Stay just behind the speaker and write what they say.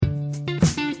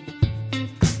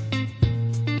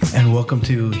and welcome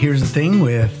to Here's the Thing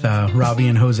with Robbie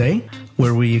and Jose,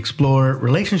 where we explore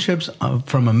relationships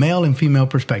from a male and female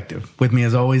perspective. With me,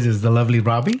 as always, is the lovely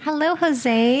Robbie. Hello,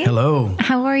 Jose. Hello.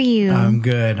 How are you? I'm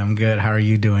good. How are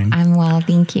you doing? I'm well,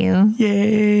 thank you.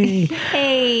 Yay.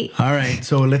 Hey. All right,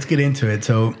 so let's get into it.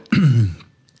 So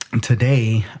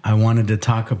today, I wanted to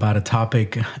talk about a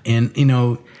topic, and, you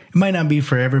know, it might not be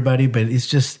for everybody, but it's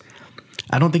just,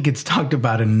 I don't think it's talked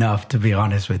about enough, to be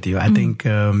honest with you. I think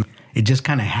it just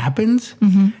kind of happens,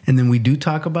 and then we do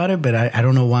talk about it, but I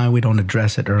don't know why we don't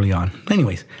address it early on.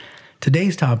 Anyways,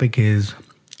 today's topic is,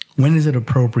 when is it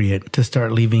appropriate to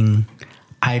start leaving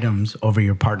items over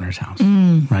your partner's house,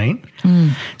 right?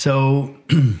 So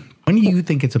when do you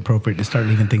think it's appropriate to start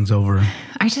leaving things over?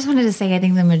 I just wanted to say, I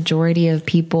think the majority of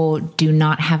people do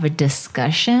not have a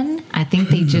discussion. I think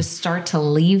they just start to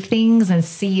leave things and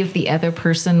see if the other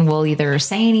person will either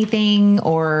say anything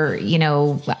or, you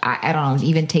know, I don't know,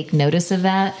 even take notice of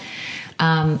that.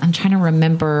 I'm trying to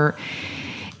remember.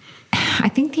 I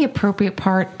think the appropriate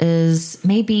part is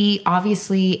maybe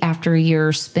obviously after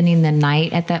you're spending the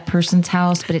night at that person's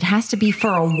house, but it has to be for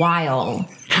a while.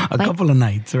 A couple of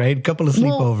nights, right? A couple of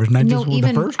sleepovers, not just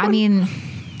the first one. I mean,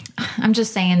 I'm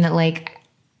just saying that, like,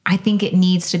 I think it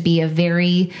needs to be a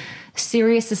very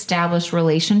serious established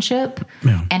relationship.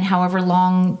 Yeah. And however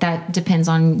long that depends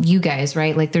on you guys,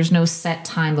 right? Like, there's no set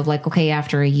time of like, okay,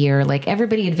 after a year, like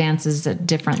everybody advances at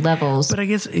different levels. But I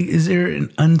guess, is there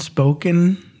an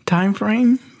unspoken time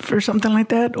frame for something like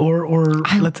that? Or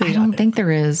let's say, I don't think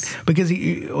there is. Because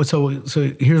so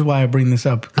here's why I bring this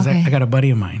up, because I got a buddy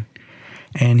of mine,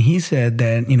 and he said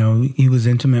that, you know, he was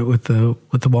intimate with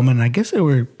the woman, and I guess they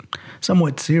were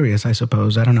somewhat serious, I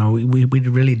suppose. I don't know. We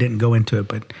really didn't go into it,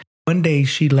 but one day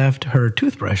she left her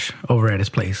toothbrush over at his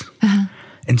place.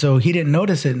 And so he didn't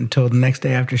notice it until the next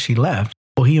day after she left.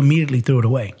 Well, he immediately threw it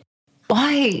away.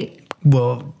 Why?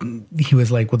 Well, he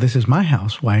was like, well, this is my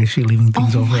house. Why is she leaving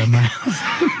things over at my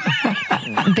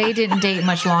house? They didn't date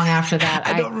much long after that.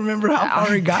 I don't remember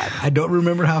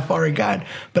how far it got.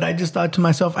 But I just thought to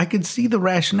myself, I could see the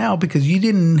rationale, because you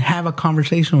didn't have a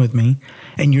conversation with me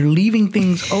and you're leaving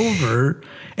things over.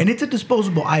 And it's a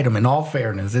disposable item, in all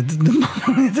fairness.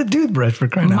 It's a toothbrush, for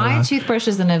crying out loud. My toothbrush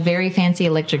isn't a very fancy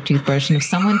electric toothbrush. And if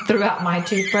someone threw out my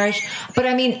toothbrush, but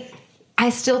I mean, I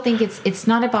still think it's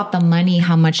not about the money,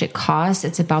 how much it costs.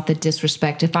 It's about the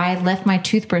disrespect. If I had left my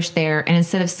toothbrush there, and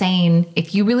instead of saying,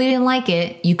 if you really didn't like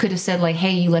it, you could have said like,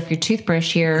 hey, you left your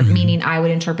toothbrush here, meaning I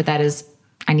would interpret that as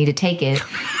I need to take it.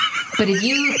 But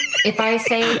if I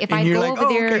go like,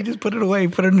 over there, okay, just put it away,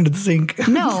 put it into the sink.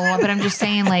 No, but I'm just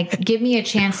saying, like, give me a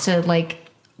chance to, like,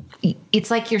 it's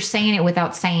like you're saying it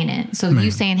without saying it. So you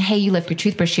saying, hey, you left your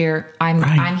toothbrush here.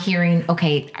 I'm hearing,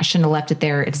 okay, I shouldn't have left it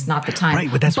there. It's not the time.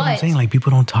 Right, but that's what I'm saying. Like, people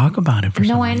don't talk about it for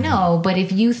some reason. No, I know. But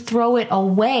if you throw it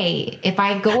away, if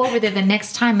I go over there the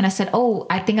next time and I said, oh,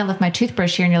 I think I left my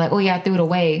toothbrush here. And you're like, oh, yeah, I threw it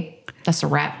away. That's a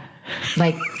wrap.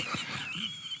 Like,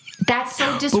 that's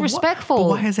so disrespectful. But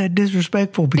why is that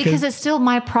disrespectful? Because it's still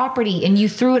my property and you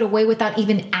threw it away without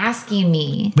even asking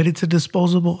me. But it's a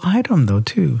disposable item, though,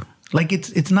 too. Like,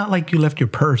 it's not like you left your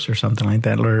purse or something like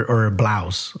that, or a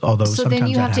blouse, although so sometimes then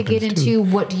you have to get into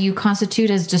what do you constitute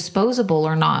as disposable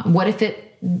or not? What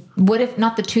if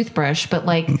not the toothbrush, but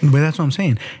like... But that's what I'm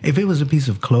saying. If it was a piece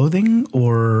of clothing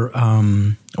or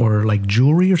like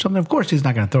jewelry or something, of course he's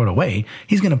not going to throw it away.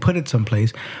 He's going to put it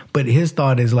someplace. But his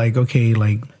thought is like, okay,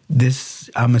 like this,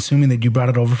 I'm assuming that you brought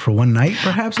it over for one night,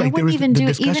 perhaps? Like, the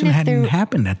discussion hadn't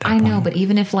happened at that point. I know, but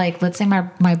even if, like, let's say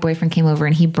my boyfriend came over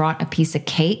and he brought a piece of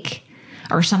cake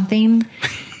or something...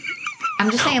 I'm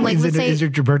just saying, like, is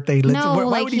it your birthday?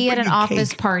 Like he had an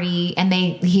office party and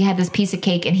he had this piece of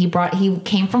cake and he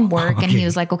came from work and he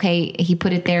was like, okay, he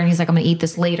put it there and he's like, I'm going to eat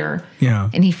this later. Yeah.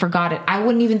 And he forgot it. I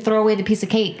wouldn't even throw away the piece of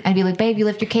cake. I'd be like, babe, you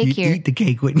left your cake here. Eat the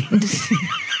cake, wouldn't you?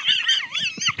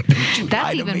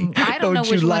 That's even, I don't know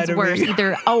which one's worse.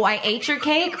 Either, oh, I ate your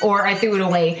cake or I threw it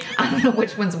away. I don't know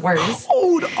which one's worse.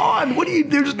 Hold on.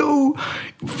 You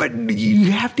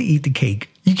have to eat the cake.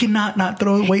 You cannot not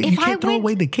throw it away. You can't throw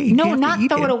away the cake. No, not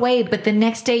throw it away. But the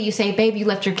next day you say, babe, you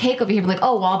left your cake over here. Be like,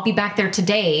 oh, well, I'll be back there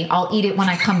today. I'll eat it when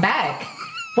I come back.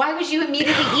 Why would you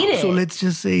immediately eat it? So let's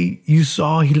just say you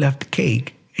saw he left the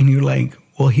cake and you're like,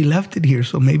 well, he left it here.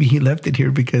 So maybe he left it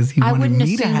here because he wanted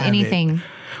me to have anything. It.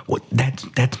 Well,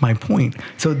 that's my point.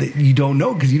 So that you don't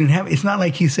know because you didn't have it. It's not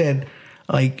like he said,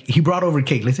 like, he brought over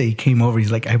cake. Let's say he came over.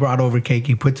 He's like, I brought over cake.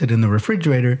 He puts it in the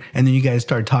refrigerator. And then you guys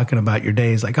start talking about your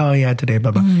days. Like, oh, yeah, today,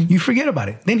 blah, blah. You forget about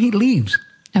it. Then he leaves.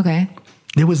 Okay.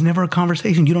 There was never a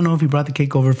conversation. You don't know if he brought the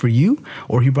cake over for you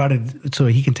or he brought it so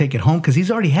he can take it home because he's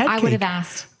already had cake. I would have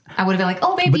asked. I would have been like,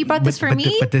 oh, baby, you brought this for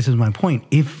me? But this is my point.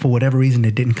 If for whatever reason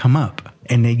it didn't come up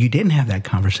and then you didn't have that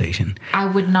conversation. I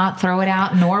would not throw it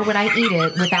out, nor would I eat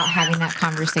it without having that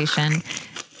conversation.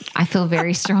 I feel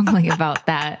very strongly about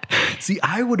that. See,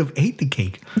 I would have ate the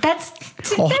cake. That's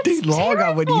all day long. Terrible.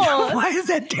 I would eat. Why is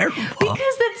that terrible? Because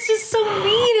that's just so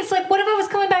mean. It's like, what if I was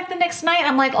coming back the next night?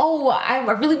 I'm like, oh, I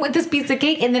really want this piece of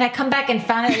cake, and then I come back and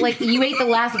found it like you ate the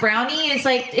last brownie. And it's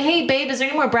like, hey, babe, is there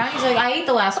any more brownies? Like, I ate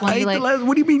the last one.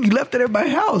 What do you mean? You left it at my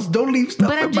house? Don't leave stuff.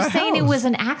 But I'm just saying, it was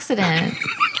an accident.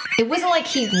 It wasn't like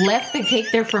he left the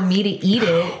cake there for me to eat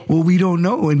it. Well, we don't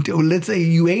know until, let's say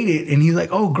you ate it and he's like,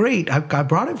 oh, great, I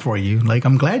brought it for you. Like,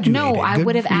 I'm glad you ate it. No, I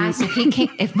would have asked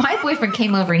if my boyfriend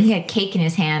came over and he had cake in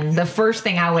his hand, the first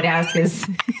thing I would ask is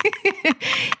that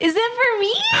for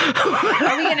me?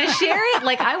 Are we going to share it?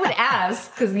 Like, I would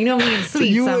ask, because you know me and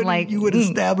sweets. So I'm like, you would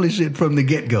establish it from the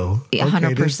get-go.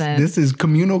 100%. This is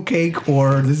communal cake,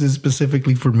 or this is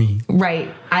specifically for me. Right.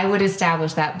 I would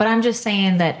establish that. But I'm just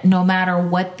saying that no matter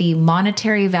what the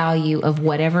monetary value of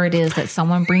whatever it is that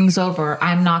someone brings over,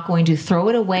 I'm not going to throw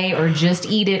it away or just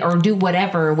eat it or do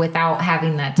whatever without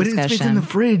having that discussion. But if it's in the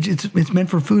fridge, it's meant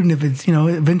for food, and if it's,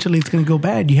 eventually it's going to go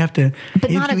bad, you have to.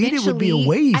 But if you eat it, would be a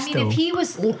waste. I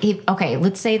mean, okay,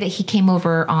 let's say that he came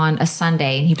over on a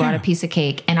Sunday and he brought a piece of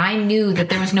cake, and I knew that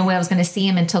there was no way I was going to see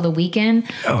him until the weekend.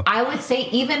 Oh. I would say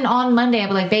even on Monday, I'd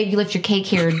be like, babe, you left your cake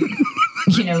here.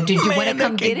 Did you want to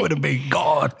come get it? Would have been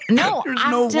gone. No, there's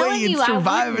no way it's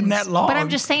surviving that long. But I'm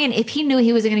just saying, if he knew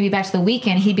he was going to be back to the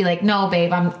weekend, he'd be like, "No,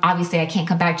 babe, I can't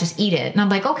come back. Just eat it." And I'm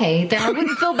like, "Okay, then I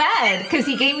wouldn't feel bad because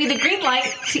he gave me the green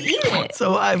light to eat it."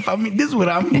 So I mean, this is what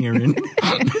I'm hearing.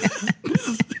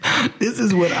 This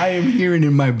is what I am hearing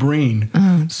in my brain.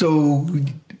 So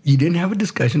you didn't have a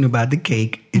discussion about the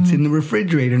cake. It's in the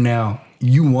refrigerator now.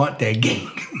 You want that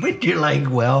cake, but you're like,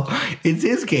 well, it's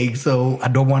his cake, so I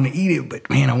don't want to eat it, but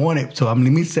man, I want it. So let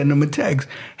me send him a text.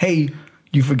 Hey,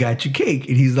 you forgot your cake.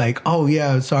 And he's like, oh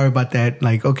yeah, sorry about that.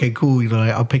 Like, okay, cool.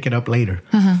 I'll pick it up later.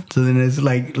 So then it's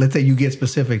like, let's say you get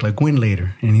specific, like when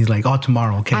later? And he's like, oh,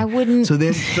 tomorrow. Okay. I wouldn't. So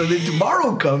then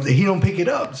tomorrow comes and he don't pick it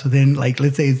up. So then like,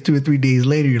 let's say it's 2 or 3 days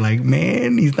later. You're like,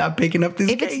 man, he's not picking up this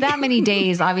cake. If it's that many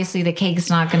days, obviously the cake's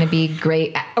not going to be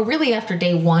great. Really after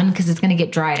day one, because it's going to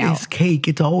get dried out. It's cake.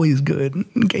 It's always good.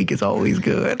 Cake is always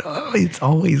good. Oh, it's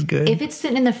always good. If it's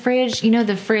sitting in the fridge,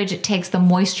 the fridge, it takes the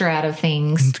moisture out of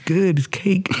things. It's good. It's cake.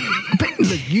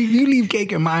 Look, you leave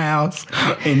cake in my house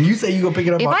and you say you're going to pick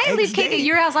it up if on I leave cake at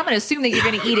your house, I'm going to assume that you're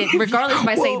going to eat it regardless if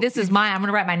I say this is mine. I'm going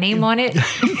to write my name on it.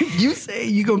 If you say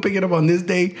you're going to pick it up on this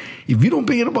day, if you don't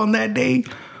pick it up on that day,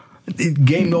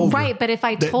 game over. Right, but if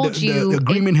I told you... The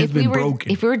agreement has been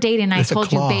broken. If we were dating and I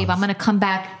told you, babe, I'm going to come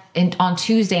back on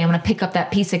Tuesday, I'm going to pick up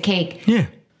that piece of cake. Yeah.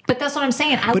 But that's what I'm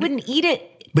saying. I wouldn't eat it.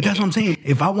 But that's what I'm saying.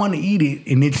 If I want to eat it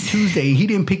and it's Tuesday, he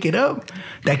didn't pick it up,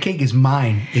 that cake is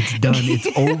mine. It's done. It's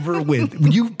over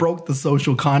with. You broke the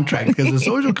social contract, because the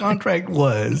social contract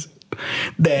was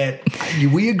that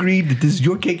we agreed that this is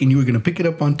your cake and you were going to pick it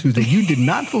up on Tuesday. You did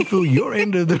not fulfill your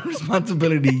end of the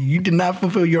responsibility. You did not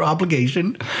fulfill your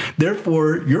obligation.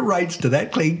 Therefore, your rights to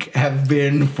that cake have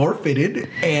been forfeited,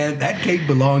 and that cake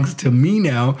belongs to me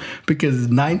now because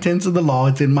 9/10 of the law.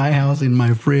 It's in my house, in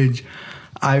my fridge.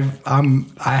 I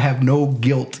have no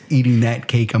guilt eating that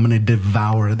cake. I'm going to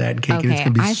devour that cake, and it's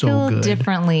going to be so good. I feel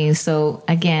differently. So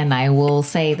again, I will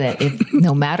say that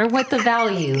no matter what the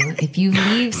value, if you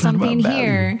leave something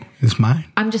here, it's mine.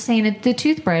 I'm just saying the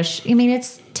toothbrush. I mean,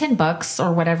 it's $10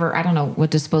 or whatever. I don't know what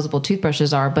disposable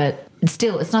toothbrushes are, but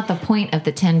still, it's not the point of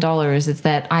the $10. It's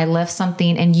that I left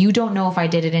something, and you don't know if I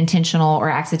did it intentional or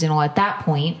accidental at that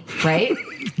point, right?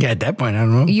 Yeah, at that point, I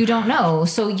don't know. You don't know.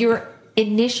 So your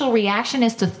initial reaction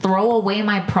is to throw away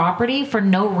my property for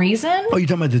no reason? Oh, you're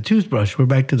talking about the toothbrush. We're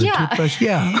back to the toothbrush.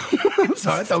 Yeah.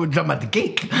 Sorry, I thought we were talking about the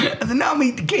cake. I said, now I'm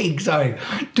eating the cake. Sorry.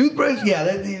 Toothbrush,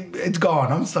 it's gone.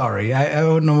 I'm sorry. I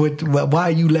don't know why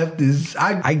you left this.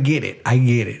 I get it.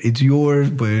 It's yours,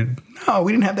 but no,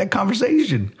 we didn't have that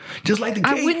conversation. Just like the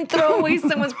cake. I wouldn't throw away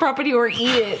someone's property or eat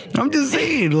it. I'm just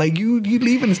saying, like you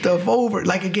leaving stuff over.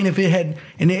 Like again, if it had,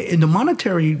 and the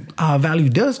monetary value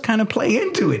does kind of play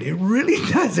into it. It really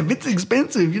does. If it's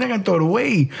expensive, you're not gonna throw it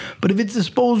away. But if it's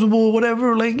disposable or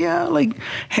whatever,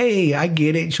 hey, I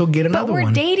get it. She'll get another one. But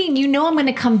we're dating. You know, I'm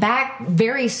gonna come back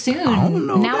very soon. I don't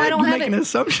know. Now I don't have making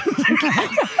assumptions.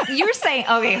 You're saying,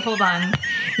 okay, hold on.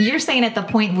 You're saying at the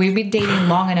point we've been dating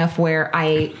long enough where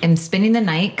I am spending the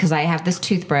night because I have this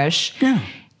toothbrush. Yeah.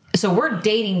 So we're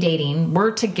dating.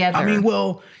 We're together. I mean,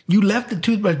 well, you left the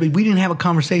toothbrush, but we didn't have a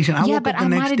conversation. I woke but up the I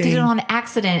next might have day. did it on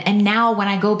accident. And now when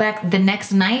I go back the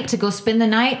next night to go spend the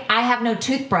night, I have no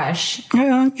toothbrush.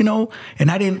 Yeah,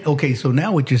 and I didn't. Okay, so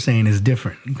now what you're saying is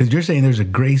different because you're saying there's a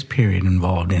grace period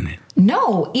involved in it.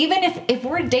 No, even if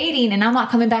we're dating and I'm not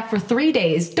coming back for 3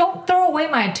 days, don't throw away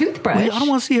my toothbrush. Well, I don't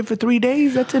want to see it for 3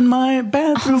 days. That's in my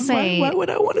bathroom. Say, why would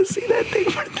I want to see that thing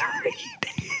for 3 days?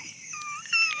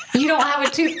 You don't have a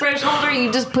toothbrush holder?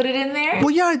 You just put it in there?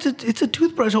 Well, yeah, it's a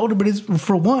toothbrush holder, but it's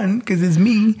for one because it's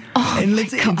me. Oh and my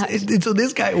gosh. So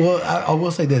this guy. Well, I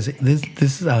will say this.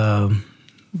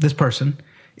 This person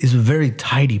is a very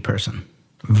tidy person.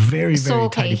 Very, very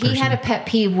tidy person. He had a pet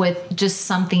peeve with just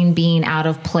something being out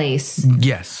of place.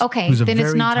 Yes. Okay, then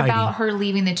it's not about her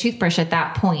leaving the toothbrush at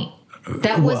that point.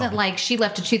 That wasn't like she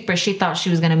left a toothbrush. She thought she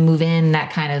was going to move in,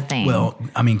 that kind of thing. Well,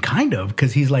 I mean, kind of,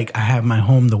 because he's like, I have my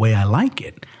home the way I like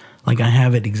it. Like, I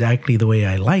have it exactly the way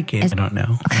I like it. I don't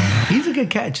know. He's a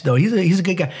good catch, though. He's a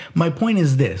good guy. My point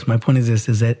is this,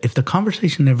 is that if the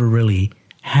conversation never really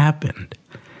happened,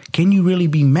 can you really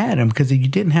be mad at him? Because you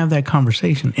didn't have that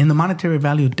conversation. And the monetary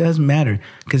value doesn't matter.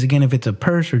 Because, again, if it's a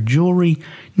purse or jewelry,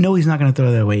 no, he's not going to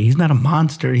throw that away. He's not a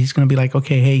monster. He's going to be like,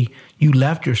 okay, hey, you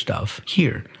left your stuff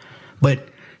here. But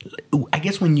I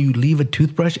guess when you leave a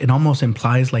toothbrush, it almost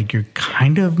implies like you're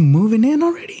kind of moving in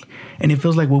already. And it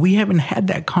feels like, well, we haven't had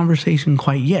that conversation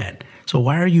quite yet. So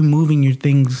why are you moving your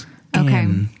things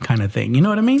in kind of thing? You know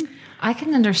what I mean? I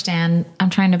can understand.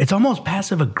 It's almost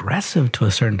passive aggressive to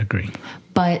a certain degree.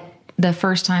 But the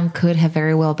first time could have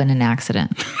very well been an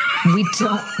accident. We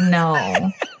don't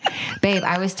know. Babe,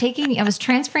 I was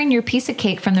transferring your piece of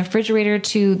cake from the refrigerator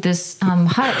to this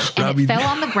hutch, and it fell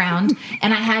on the ground,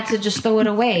 and I had to just throw it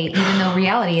away, even though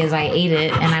reality is I ate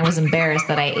it, and I was embarrassed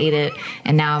that I ate it,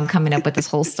 and now I'm coming up with this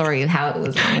whole story of how it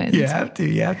was ruined. You have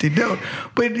to. No,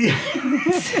 but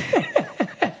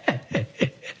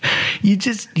you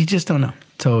just don't know.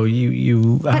 So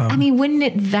you. But I mean, wouldn't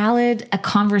it valid a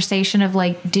conversation of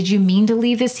like, did you mean to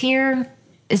leave this here?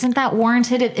 Isn't that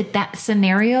warranted at that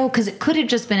scenario? Because it could have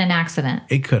just been an accident.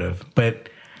 It could have, but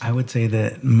I would say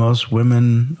that most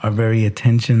women are very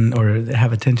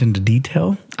have attention to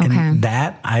detail. Okay. And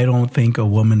that, I don't think a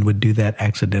woman would do that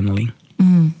accidentally.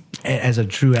 As a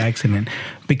true accident,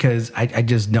 because I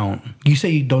just don't. You say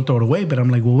you don't throw it away, but I'm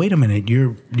like, well, wait a minute.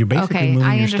 You're basically moving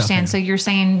I your understand. stuff in. So you're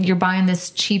saying you're buying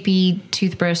this cheapy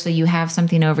toothbrush so you have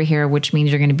something over here, which means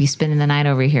you're going to be spending the night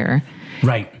over here.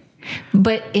 Right.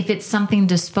 But if it's something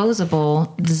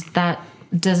disposable,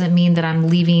 doesn't mean that I'm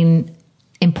leaving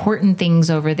important things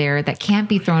over there that can't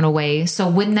be thrown away. So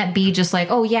wouldn't that be just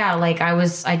like, oh yeah, like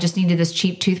I just needed this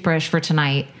cheap toothbrush for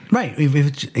tonight. Right. If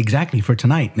it's exactly for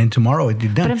tonight, and tomorrow it'd be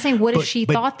done. But I'm saying, what if she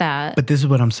thought that? But this is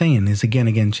what I'm saying is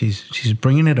again, she's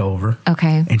bringing it over.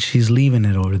 Okay. And she's leaving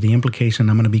it over. The implication,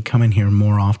 I'm going to be coming here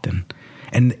more often.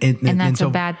 And that's a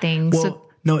bad thing. Well,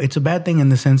 no, it's a bad thing in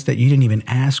the sense that you didn't even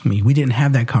ask me. We didn't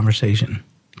have that conversation.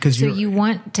 So you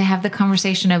want to have the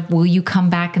conversation of, will you come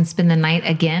back and spend the night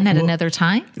again at another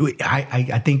time?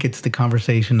 I think it's the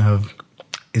conversation of,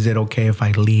 is it okay if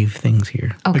I leave things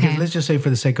here? Okay. Because let's just say for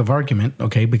the sake of argument,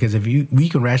 okay, because if we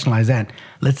can rationalize that.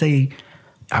 Let's say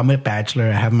I'm a bachelor,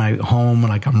 I have my home,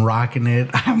 like I'm rocking it,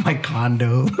 I have my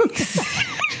condo.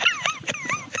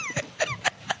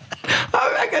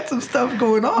 I got some stuff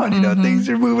going on, things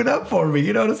are moving up for me,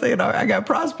 you know what I'm saying? I got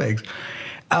prospects.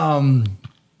 And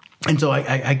so I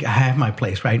have my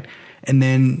place, right? And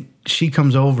then she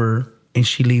comes over and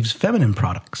she leaves feminine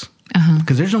products.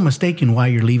 Because there's no mistaking why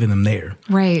you're leaving them there.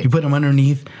 Right. You put them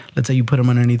underneath, let's say you put them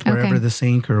underneath wherever the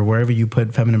sink or wherever you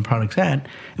put feminine products at.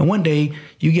 And one day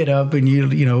you get up and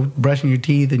you brushing your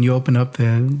teeth and you open up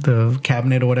the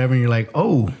cabinet or whatever and you're like,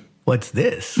 oh, what's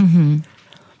this? Mm-hmm.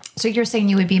 So you're saying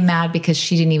you would be mad because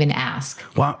she didn't even ask?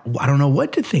 Well, I don't know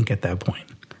what to think at that point.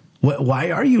 Why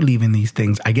are you leaving these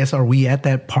things? I guess, are we at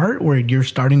that part where you're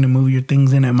starting to move your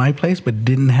things in at my place but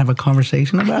didn't have a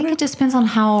conversation about it? I think it just depends on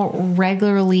how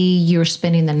regularly you're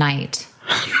spending the night.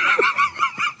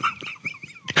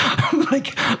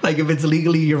 like if it's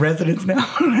legally your residence now?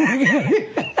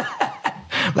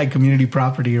 Like community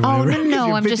property or whatever. Oh,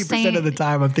 no, I'm just saying. 50% of the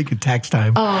time, I'm thinking tax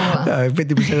time.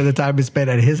 50% of the time is spent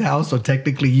at his house, so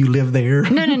technically you live there.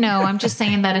 No. I'm just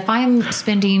saying that if I'm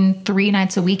spending 3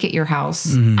 nights a week at your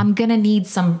house, I'm going to need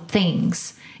some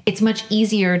things. It's much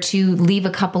easier to leave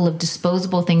a couple of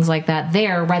disposable things like that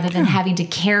there rather than having to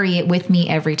carry it with me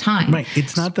every time. Right.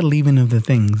 It's not the leaving of the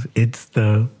things. It's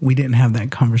we didn't have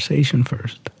that conversation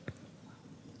first.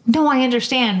 No, I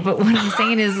understand. But what I'm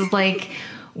saying is like...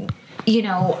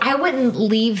 I wouldn't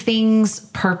leave things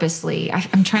purposely.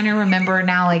 I'm trying to remember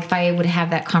now, like if I would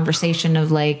have that conversation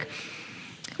of like,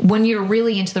 when you're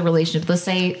really into the relationship, let's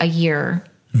say a year,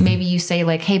 maybe you say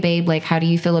like, hey babe, like, how do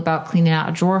you feel about cleaning out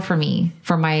a drawer for me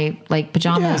for my like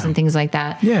pajamas and things like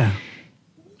that? Yeah.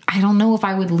 I don't know if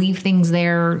I would leave things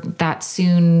there that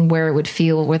soon where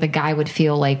the guy would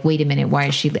feel like, wait a minute, why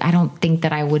is she? I don't think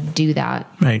that I would do that.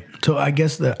 Right. So I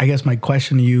guess my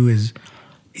question to you is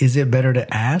it better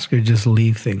to ask or just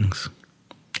leave things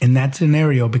in that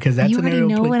scenario? Because that scenario. You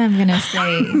already know what I'm going to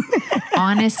say.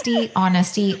 Honesty.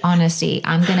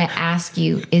 I'm going to ask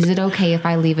you, is it okay if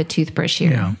I leave a toothbrush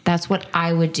here? Yeah. That's what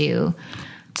I would do.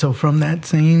 So in that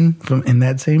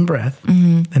same breath,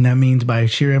 and that means by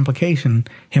sheer implication,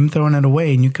 him throwing it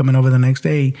away and you coming over the next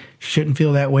day shouldn't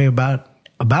feel that way about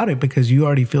it because you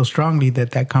already feel strongly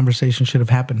that conversation should have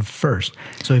happened first.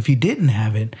 So if you didn't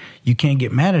have it, you can't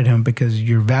get mad at him because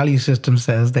your value system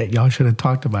says that y'all should have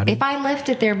talked about it. If I left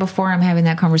it there before I'm having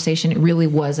that conversation, it really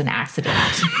was an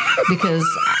accident because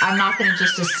I'm not going to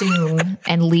just assume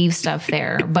and leave stuff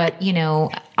there. But,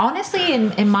 honestly,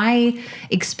 in my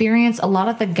experience, a lot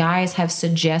of the guys have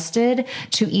suggested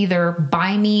to either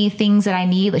buy me things that I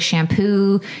need, like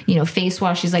shampoo, face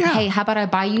wash. She's like, hey, how about I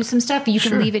buy you some stuff? You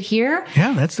can leave it here.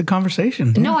 Yeah, that's the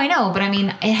conversation. No, I know. But I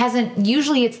mean,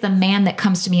 usually it's the man that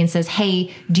comes to me and says,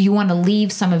 hey, do you want to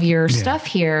leave some of your stuff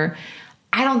here?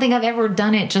 I don't think I've ever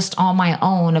done it just on my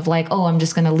own of like, oh, I'm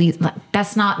just going to leave.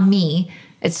 That's not me.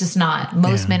 It's just not.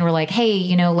 Most men were like,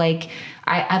 hey,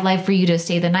 I'd like for you to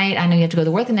stay the night. I know you have to go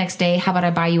to work the next day. How about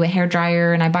I buy you a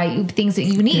hairdryer and I buy you things that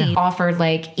you need? Offered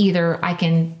like either I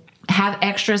can have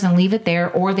extras and leave it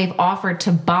there, or they've offered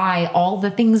to buy all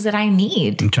the things that I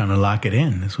need. I'm trying to lock it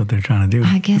in. That's what they're trying to do.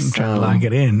 I guess I'm trying to lock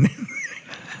it in.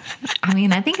 I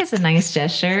mean, I think it's a nice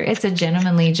gesture. It's a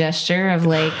gentlemanly gesture of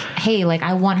like, hey, like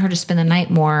I want her to spend the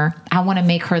night more. I want to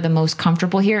make her the most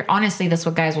comfortable here. Honestly, that's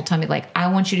what guys will tell me. Like,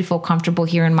 I want you to feel comfortable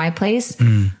here in my place.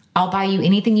 I'll buy you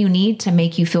anything you need to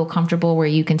make you feel comfortable where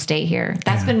you can stay here.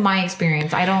 That's been my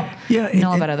experience. I don't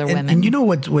know about other women. And you know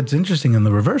what's interesting on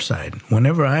the reverse side?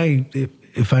 Whenever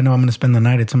if I know I'm going to spend the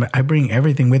night at somebody, I bring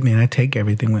everything with me and I take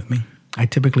everything with me. I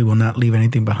typically will not leave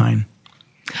anything behind.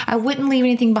 I wouldn't leave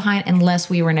anything behind unless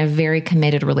we were in a very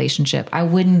committed relationship. I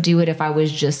wouldn't do it if I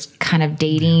was just kind of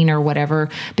dating or whatever,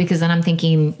 because then I'm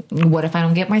thinking, what if I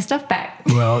don't get my stuff back?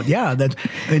 Well, yeah,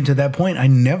 and to that point, I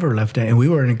never left it. And we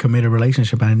were in a committed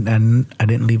relationship and I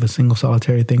didn't leave a single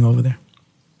solitary thing over there.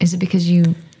 Is it because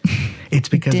you... It's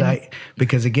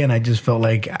because again, I just felt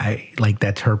like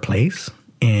that's her place.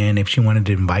 And if she wanted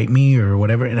to invite me or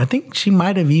whatever, and I think she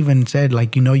might have even said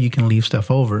like, you can leave stuff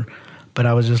over. But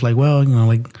I was just like, well,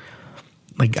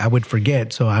 like I would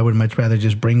forget. So I would much rather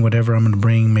just bring whatever I'm going to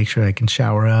bring, make sure I can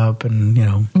shower up and,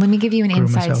 Let me give you an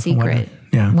inside secret.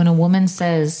 Yeah. When a woman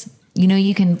says,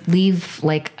 you can leave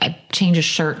like a change of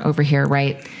shirt over here,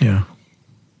 right? Yeah.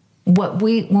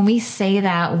 When we say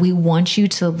that, we want you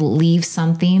to leave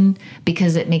something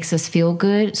because it makes us feel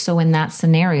good. So in that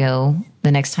scenario,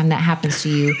 the next time that happens to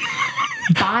you,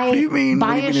 buy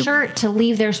a shirt to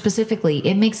leave there specifically.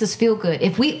 It makes us feel good.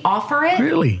 If we offer it,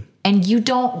 really, and you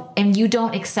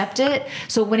don't accept it.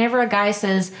 So whenever a guy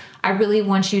says, "I really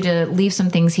want you to leave some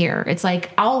things here," it's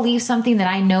like I'll leave something that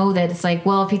I know that it's like,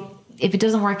 well, if it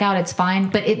doesn't work out, it's fine,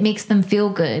 but it makes them feel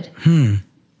good.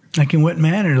 Like in what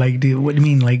manner? Like, what do you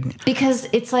mean? Like, because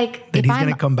it's like that he's going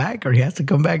to come back, or he has to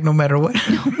come back no matter what.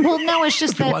 Well, no, it's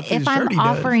just that if I'm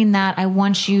offering that, I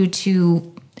want you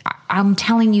to. I'm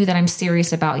telling you that I'm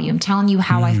serious about you. I'm telling you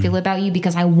how I feel about you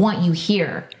because I want you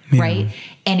here, right?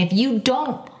 And if you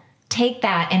don't take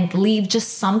that and leave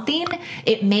just something,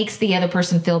 it makes the other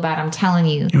person feel bad. I'm telling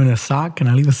you. You want a sock? Can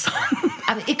I leave a sock?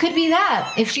 It could be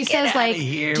that. If she says like,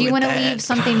 do you want to leave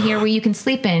something here where you can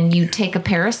sleep in? You take a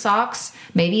pair of socks,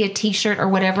 maybe a t-shirt or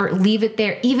whatever, leave it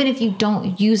there. Even if you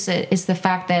don't use it, it's the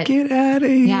fact that... Get out of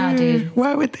here. Yeah, dude.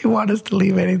 Why would they want us to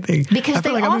leave anything? Because I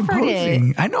feel they like offered I'm imposing.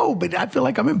 it. I know, but I feel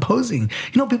like I'm imposing.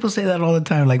 People say that all the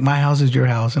time, like, my house is your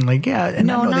house. And like, yeah, and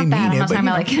no, I know not they that. mean I'm it. not talking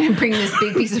about like, can I bring this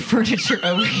big piece of furniture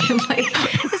over here? Like,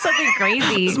 it's something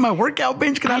crazy. This is my workout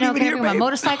bench. Can I leave it here, my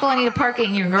motorcycle? I need to park it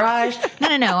in your garage.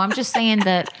 No. I'm just saying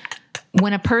that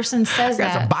when a person says got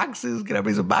that, some boxes. Can I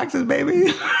bring some boxes,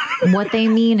 baby? What they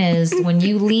mean is when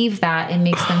you leave that, it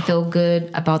makes them feel good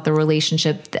about the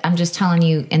relationship. I'm just telling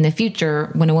you, in the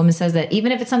future, when a woman says that,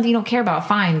 even if it's something you don't care about,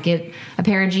 fine, get a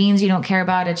pair of jeans you don't care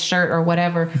about, a shirt or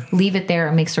whatever, leave it there.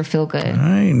 It makes her feel good. All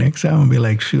right, next time I'll be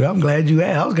like, shoot, I'm glad you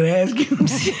asked. I was going to ask you.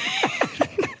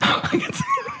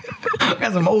 I got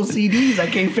got some old CDs. I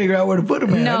can't figure out where to put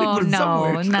them at. No, put them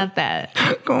somewhere. not that.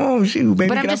 Come on, shoot, baby.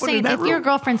 But I'm just saying, if your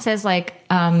girlfriend says like,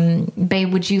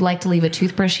 babe, would you like to leave a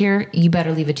toothbrush here? You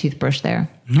better leave a toothbrush there.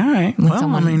 All right.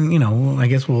 Well, I mean, I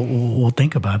guess we'll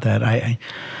think about that. I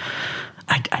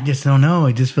just don't know.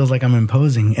 It just feels like I'm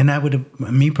imposing. And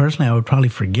me personally, I would probably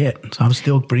forget. So I'm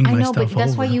still bringing my stuff over. I know, but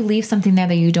that's why you leave something there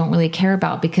that you don't really care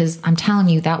about. Because I'm telling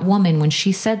you, that woman, when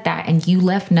she said that and you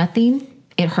left nothing,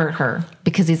 it hurt her.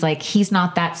 Because he's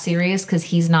not that serious because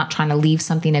he's not trying to leave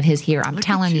something of his here. I'm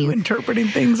telling you. Interpreting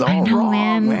things all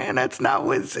wrong, man. That's not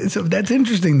what so that's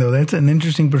interesting, though. That's an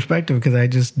interesting perspective because I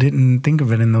just didn't think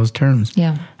of it in those terms.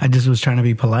 Yeah. I just was trying to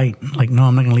be polite. Like, no,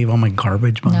 I'm not going to leave all my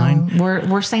garbage behind. No,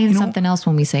 we're saying something else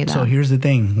when we say that. So here's the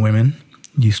thing, women.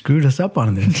 You screwed us up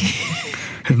on this.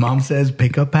 His mom says,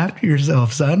 pick up after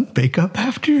yourself, son. Pick up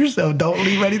after yourself. Don't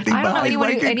leave anything behind. I don't know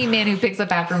any man who picks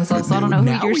up after himself, so I don't know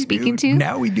who you're speaking to.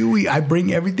 Now we do. I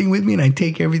bring everything with me and I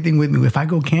take everything with me. If I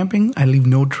go camping, I leave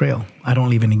no trail. I don't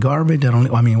leave any garbage.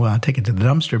 I take it to the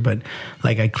dumpster, but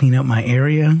like I clean up my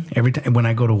area every time when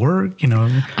I go to work,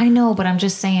 I know, but I'm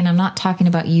just saying, I'm not talking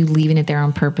about you leaving it there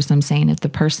on purpose. I'm saying if the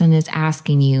person is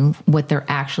asking you, what they're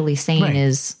actually saying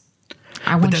is,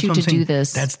 I want you to do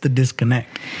this. That's the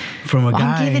disconnect from a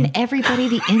guy. I'm giving everybody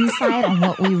the insight on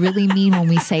what we really mean when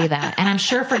we say that. And I'm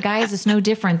sure for guys, it's no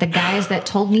different. The guys that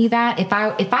told me that, if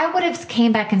I would have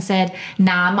came back and said,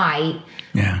 nah, I might,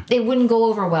 it wouldn't go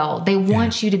over well. They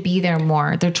want you to be there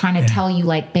more. They're trying to tell you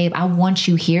like, babe, I want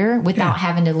you here without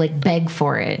having to like beg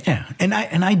for it. Yeah. And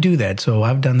I do that. So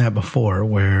I've done that before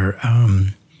where,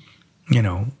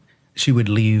 she would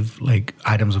leave like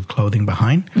items of clothing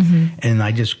behind and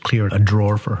I just cleared a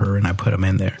drawer for her and I put them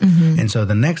in there. And so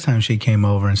the next time she came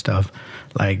over and stuff,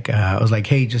 like I was like,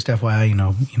 hey, just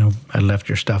FYI, I left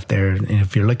your stuff there. And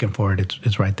if you're looking for it,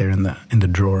 it's right there in the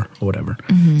drawer or whatever.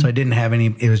 So I didn't have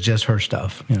any, it was just her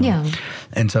stuff. Yeah.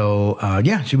 And so,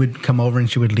 she would come over and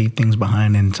she would leave things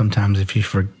behind. And sometimes if she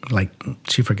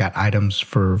forgot items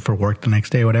for work the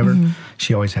next day or whatever,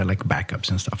 she always had like backups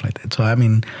and stuff like that. So, I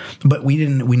mean, but we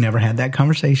never had that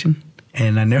conversation.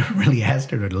 And I never really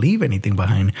asked her to leave anything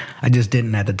behind. I just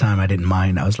didn't at the time. I didn't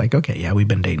mind. I was like, okay, yeah, we've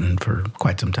been dating for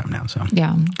quite some time now. So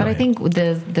yeah, but I think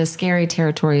the scary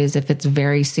territory is if it's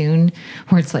very soon,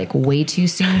 where it's like way too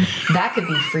soon. That could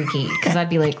be freaky because I'd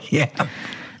be like,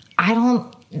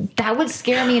 that would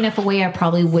scare me in a way I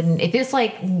probably wouldn't. If it's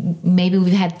like maybe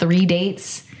we've had 3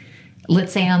 dates.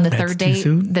 Let's say on the third date,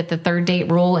 that the third date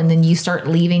rule, and then you start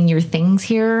leaving your things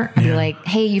here. I'd be like,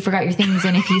 hey, you forgot your things.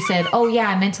 And if he said, oh, yeah,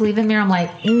 I meant to leave them here. I'm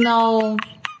like, no,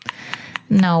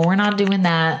 we're not doing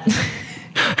that.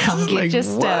 Come get like, your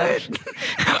stuff.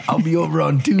 I'll be over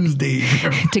on Tuesday.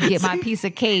 to get my piece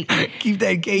of cake. Keep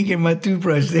that cake in my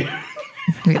toothbrush there.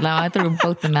 No, I threw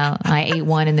both of them out. I ate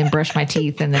one and then brushed my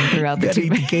teeth and then threw out the two. You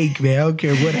gotta eat the cake, man. I don't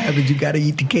care what happens. You gotta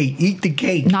eat the cake. Eat the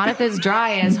cake. Not if it's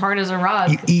dry as hard as a rock.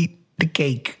 You eat the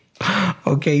cake.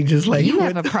 Okay, just like you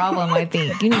have a problem. I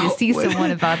think you need to see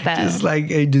someone about that. Just like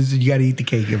you gotta eat the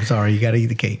cake. I'm sorry, you gotta eat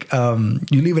the cake.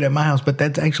 You leave it at my house, but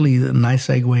that's actually a nice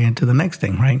segue into the next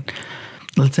thing, right?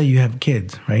 Let's say you have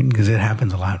kids, right? Because it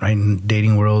happens a lot, right? In the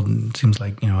dating world, it seems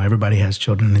like everybody has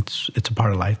children. It's a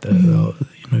part of life.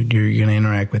 You're gonna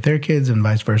interact with their kids and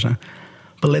vice versa.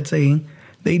 But let's say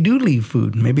they do leave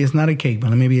food. Maybe it's not a cake, but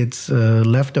maybe it's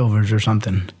leftovers or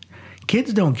something.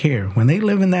 Kids don't care. When they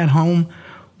live in that home,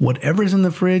 whatever's in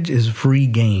the fridge is free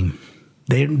game.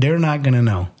 They're not going to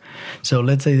know. So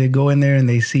let's say they go in there and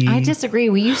they see... I disagree.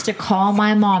 We used to call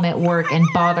my mom at work and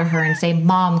bother her and say,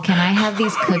 Mom, can I have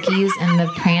these cookies in the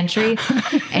pantry?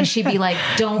 And she'd be like,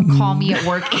 don't call me at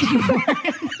work anymore.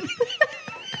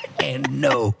 And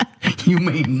no, you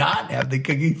may not have the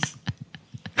cookies.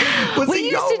 Well,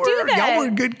 we used to do that. Y'all were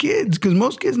good kids because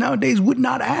most kids nowadays would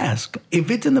not ask.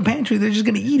 If it's in the pantry, they're just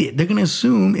going to eat it. They're going to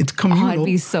assume it's communal. Oh, I'd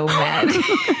be so mad.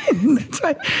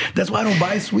 That's why I don't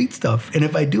buy sweet stuff. And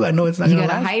if I do, I know it's not going to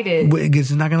last. You got to hide it.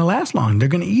 Because it's not going to last long. They're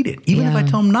going to eat it. Even if I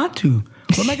tell them not to.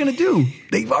 What am I going to do?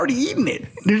 They've already eaten it.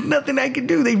 There's nothing I can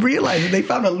do. They realized it. They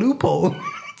found a loophole.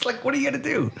 It's like, what are you going to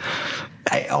do?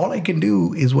 All I can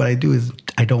do is what I do is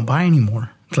I don't buy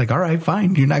anymore. It's like, all right,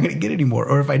 fine. You're not going to get any more.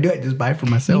 Or if I do, I just buy it for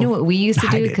myself. You know what we used to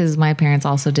do? Because my parents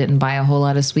also didn't buy a whole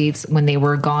lot of sweets when they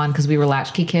were gone because we were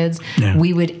latchkey kids. Yeah.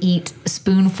 We would eat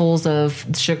spoonfuls of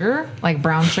sugar, like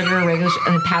brown sugar, regular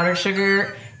and powdered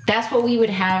sugar. That's what we would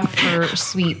have for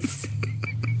sweets.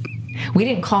 We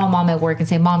didn't call mom at work and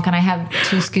say, Mom, can I have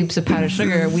 2 scoops of powdered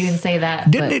sugar? We didn't say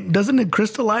that. Doesn't it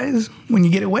crystallize when you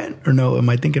get it wet? Or no, am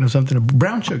I thinking of something?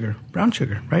 Brown sugar,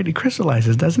 right? It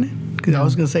crystallizes, doesn't it? Because I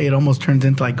was going to say it almost turns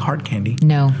into like hard candy.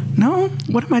 No.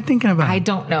 What am I thinking about? I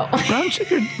don't know.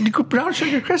 Brown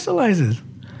sugar crystallizes.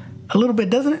 A little bit,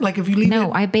 doesn't it? Like if you leave it.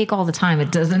 No, I bake all the time.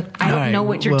 It doesn't. I don't know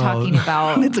what you're talking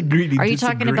about. It's a greedy. Are you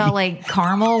talking about like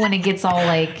caramel when it gets all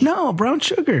like? No, brown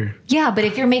sugar. Yeah, but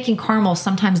if you're making caramel,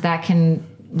 sometimes that can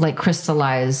like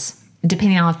crystallize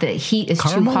depending on if the heat is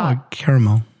too hot. Or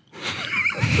caramel.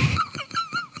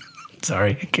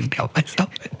 Sorry, I can't help myself.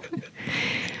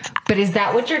 But is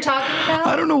that what you're talking about?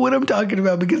 I don't know what I'm talking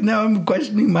about because now I'm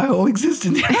questioning my whole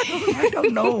existence. I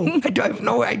don't know. I have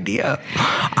no idea.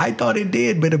 I thought it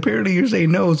did, but apparently you're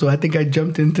saying no. So I think I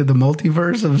jumped into the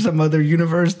multiverse of some other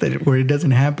universe where it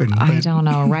doesn't happen. I don't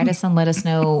know. Write us and let us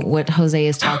know what Jose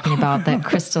is talking about that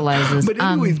crystallizes.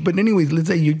 But anyways, let's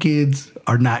say your kids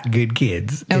are not good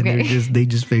kids. Okay. And they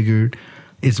just figured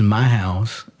it's my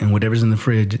house and whatever's in the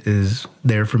fridge is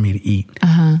there for me to eat.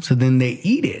 So then they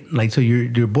eat it. Like, so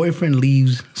your boyfriend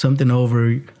leaves something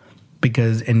over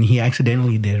and he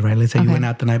accidentally did, right? Let's say you went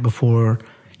out the night before,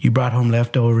 you brought home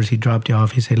leftovers, he dropped you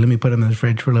off. He said, let me put them in the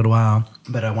fridge for a little while,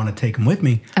 but I want to take them with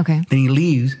me. Okay. Then he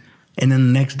leaves. And then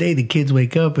the next day the kids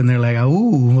wake up and they're like,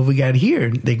 ooh, what we got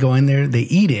here? They go in there, they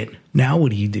eat it. Now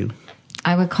what do you do?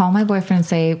 I would call my boyfriend and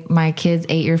say, my kids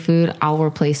ate your food. I'll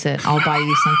replace it. I'll buy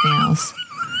you something else.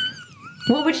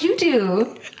 What would you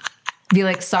do? Be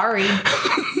like, sorry.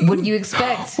 What do you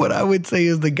expect? What I would say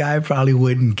is the guy probably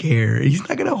wouldn't care. He's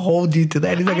not going to hold you to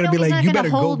that. He's not going to be like, you better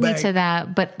go back. Hold me to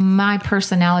that. But my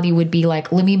personality would be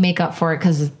like, let me make up for it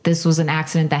because this was an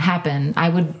accident that happened. I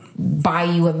would buy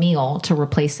you a meal to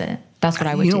replace it. That's what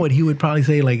I would do. You know what he would probably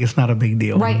say? Like, it's not a big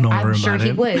deal. Right. Don't I'm worry sure about he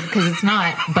it. would because it's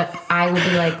not. But I would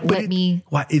be like,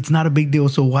 why? It's not a big deal.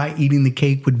 So why eating the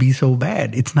cake would be so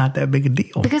bad? It's not that big a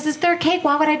deal. Because it's their cake.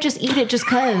 Why would I just eat it just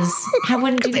because? I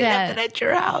wouldn't do they that. left it at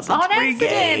your house. On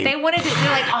accident. They wanted to.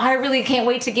 They're like, oh, I really can't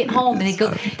wait to get home. And they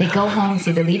go home.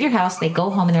 So they leave your house. They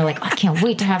go home and they're like, oh, I can't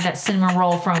wait to have that cinnamon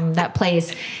roll from that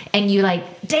place. And you like,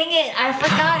 dang it, I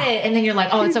forgot it. And then you're like,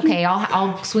 oh, it's okay.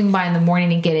 I'll swing by in the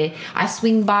morning and get it. I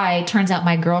swing by. Turns out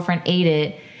my girlfriend ate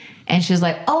it. And she was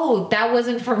like, oh, that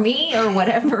wasn't for me or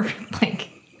whatever. Like,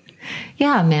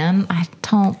 yeah, man, I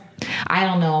don't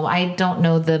know. I don't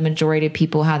know the majority of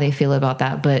people, how they feel about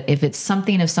that. But if it's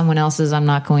something of someone else's, I'm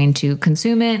not going to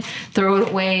consume it, throw it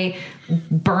away,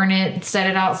 burn it, set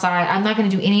it outside. I'm not going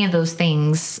to do any of those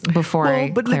things before I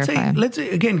clarify. Let's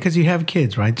say again, because you have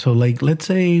kids, right? So like, let's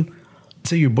say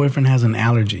your boyfriend has an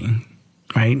allergy,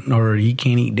 right? Or he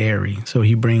can't eat dairy. So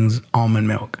he brings almond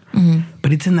milk,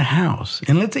 but it's in the house.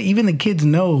 And let's say even the kids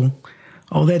know,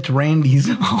 oh, that's Randy's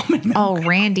almond milk. Oh,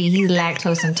 Randy, he's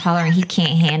lactose intolerant. He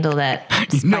can't handle that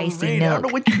spicy Randy, milk. I don't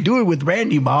know what you're doing with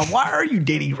Randy, Mom. Why are you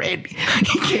dating Randy?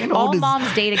 He can't All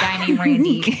moms date a guy named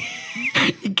Randy.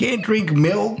 He can't drink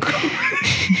milk.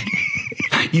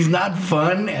 He's not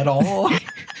fun at all.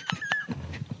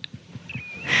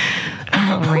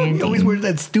 Randy. He always wears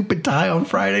that stupid tie on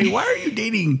Friday. Why are you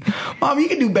dating? Mom, you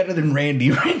can do better than Randy.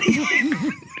 Randy.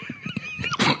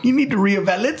 You need to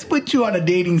reevaluate. Let's put you on a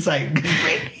dating site.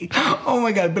 Randy, oh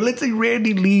my God. But let's say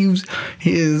Randy leaves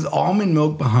his almond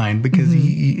milk behind because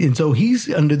and so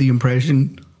he's under the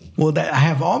impression, well, that I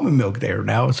have almond milk there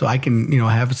now, so I can,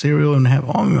 have a cereal and have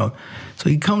almond milk. So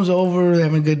he comes over, they're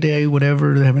having a good day,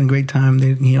 whatever, they're having a great time.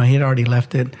 He had already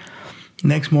left it.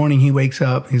 Next morning, he wakes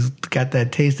up. He's got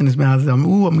that taste in his mouth. I'm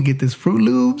going to get this Fruit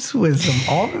Loops with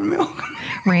some almond milk.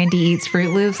 Randy eats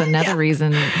Fruit Loops. Another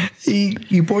reason.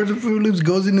 He pours the Fruit Loops,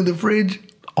 goes into the fridge,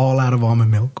 all out of almond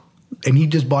milk. And he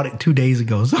just bought it 2 days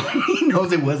ago, so he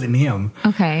knows it wasn't him.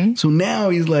 Okay. So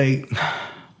now he's like,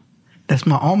 that's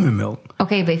my almond milk.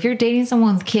 Okay, but if you're dating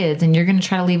someone with kids and you're going to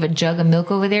try to leave a jug of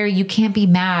milk over there, you can't be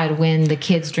mad when the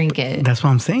kids drink it. That's what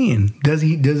I'm saying. Does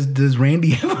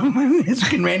Randy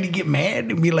can Randy get mad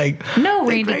and be like, no,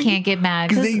 Randy can't get mad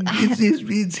because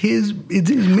it's his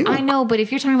milk. I know, but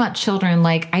if you're talking about children,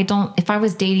 like if I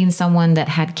was dating someone that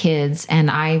had kids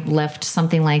and I left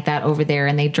something like that over there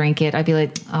and they drank it, I'd be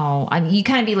like, you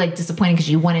kind of be like disappointed because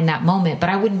you won in that moment, but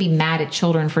I wouldn't be mad at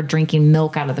children for drinking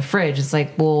milk out of the fridge. It's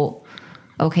like, well,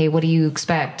 okay, what do you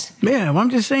expect? Yeah, well,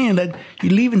 I'm just saying that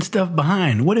you're leaving stuff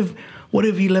behind. What if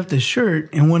he left a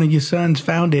shirt and one of your sons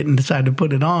found it and decided to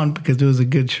put it on because it was a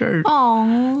good shirt?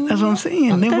 Oh, that's what I'm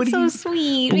saying. Then that's so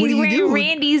sweet. What He's wearing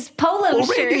Randy's polo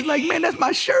shirt. Randy's like, man, that's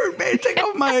my shirt, man. Take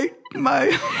off my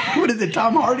what is it,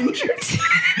 Tom Hardy shirt?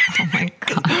 Oh my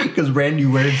God. Because Randy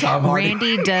wears Tom Hardy.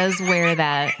 Randy does wear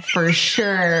that for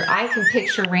sure. I can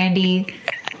picture Randy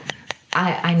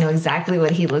I know exactly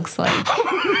what he looks like.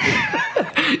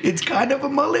 It's kind of a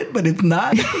mullet, but it's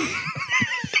not.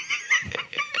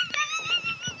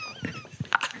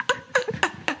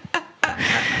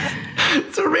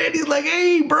 So Randy's like,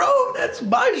 hey, bro, that's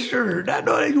my shirt. I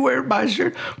know that you wear my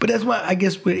shirt. But that's why I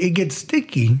guess it gets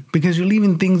sticky because you're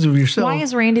leaving things of yourself. Why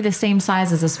is Randy the same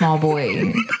size as a small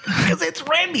boy? Because it's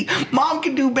Randy. Mom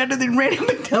can do better than Randy. I've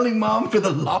been telling Mom for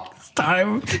the longest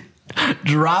time,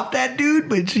 drop that dude.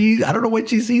 But I don't know what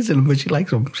she sees in him, but she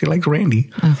likes him. She likes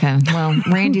Randy. Okay. Well,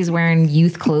 Randy's wearing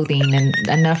youth clothing and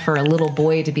enough for a little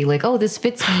boy to be like, oh, this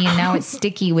fits me. And now it's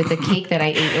sticky with the cake that I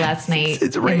ate last night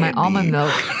It's in my almond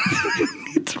milk.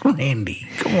 It's Randy.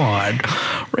 Come on.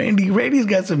 Randy's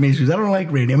got some issues. I don't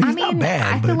like Randy. I mean, he's not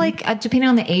bad. I feel like depending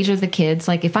on the age of the kids,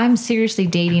 like if I'm seriously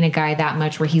dating a guy that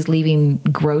much where he's leaving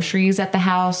groceries at the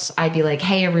house, I'd be like,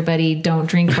 hey, everybody, don't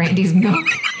drink Randy's milk.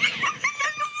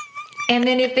 And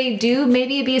then if they do,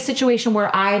 maybe it'd be a situation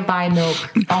where I buy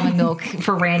almond milk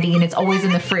for Randy, and it's always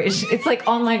in the fridge. It's like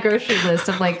on my grocery list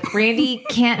of like, Randy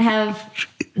can't have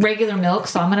regular milk,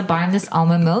 so I'm going to buy him this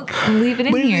almond milk and leave it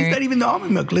in here. It's not even the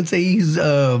almond milk. Let's say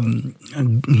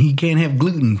he can't have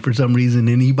gluten for some reason,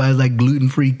 and he buys like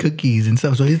gluten-free cookies and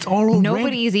stuff. So it's all over.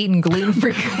 Nobody's eating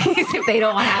gluten-free cookies if they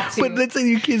don't have to. But let's say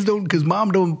your kids don't, because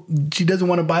she doesn't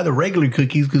want to buy the regular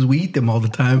cookies because we eat them all the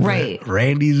time. Right.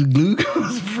 Randy's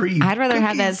glucose-free. I'd rather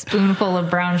have that spoonful of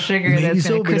brown sugar that's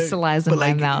going to crystallize in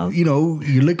my mouth. You know,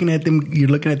 you're looking at them, you're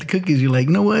looking at the cookies, you're like,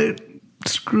 you know what?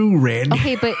 Screw Randy.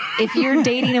 Okay, but if you're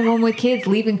dating a woman with kids,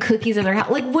 leaving cookies at their house,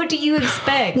 like, what do you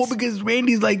expect? Well, because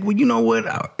Randy's like, well, you know what?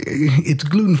 It's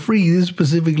gluten free. This is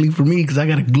specifically for me because I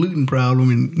got a gluten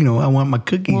problem, and you know, I want my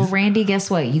cookies. Well, Randy,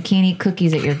 guess what? You can't eat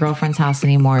cookies at your girlfriend's house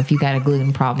anymore if you got a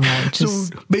gluten problem. Like,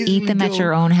 just eat them at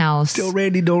your own house. Tell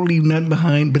Randy, don't leave nothing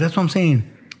behind. But that's what I'm saying.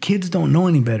 Kids don't know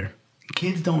any better.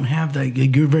 Kids don't have that.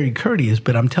 You're very courteous,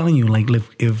 but I'm telling you, like,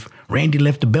 if Randy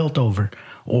left a belt over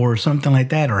or something like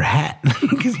that, or a hat,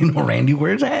 because you know Randy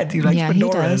wears hats. He likes fedoras. He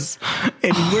does.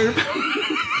 And he wears.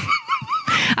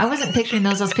 I wasn't picturing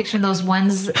those. I was picturing those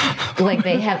ones like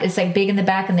they have. It's like big in the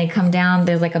back, and they come down.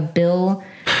 There's like a bill.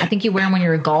 I think you wear them when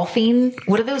you're golfing.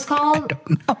 What are those called? I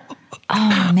don't know.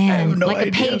 Oh man, no like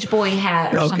idea. a page boy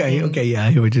hat or something. Okay, yeah,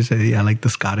 I hear what you say. Yeah, like the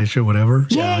Scottish or whatever.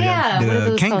 Yeah. The What are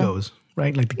those Kangos. called?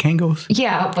 Right, like the Kangos.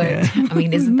 Yeah, but I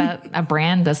mean, isn't that a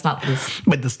brand? That's not this.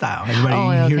 But the style.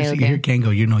 Everybody you hear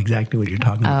Kango, you know exactly what you're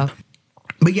talking about.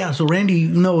 But yeah, so Randy,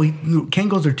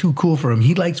 Kangos are too cool for him.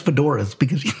 He likes fedoras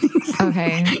because he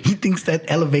thinks that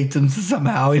elevates him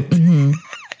somehow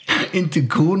into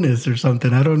coolness or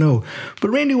something. I don't know. But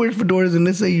Randy wears fedoras, and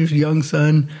let's say your young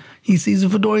son, he sees a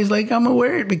fedora, he's like, I'm going to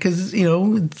wear it because,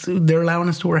 they're allowing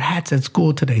us to wear hats at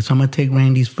school today. So I'm going to take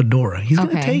Randy's fedora. He's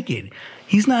going to take it.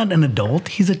 He's not an adult.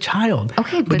 He's a child.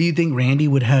 Okay, but do you think Randy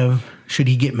would have... Should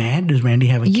he get mad? Does Randy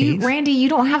have a case? Randy, you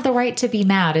don't have the right to be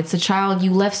mad. It's a child.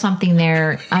 You left something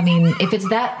there. I mean, if it's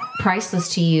that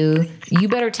priceless to you, you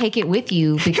better take it with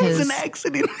you because... It was an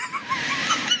accident.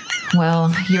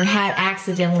 Well, your hat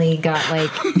accidentally got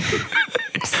like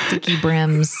sticky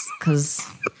brims because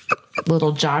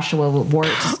little Joshua wore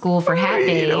it to school for hat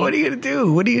day. What are you gonna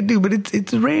do? What do you do? But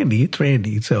it's Randy. It's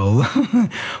Randy. So,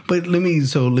 but let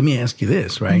me ask you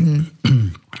this, right?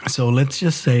 Mm-hmm. So let's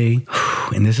just say,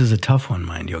 and this is a tough one,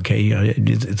 mind you. Okay,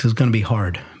 it's going to be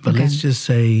hard. But let's just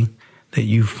say that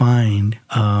you find,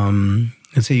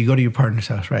 let's say you go to your partner's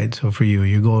house, right? So for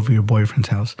you go over to your boyfriend's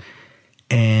house,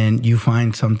 and you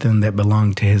find something that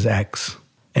belonged to his ex.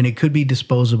 And it could be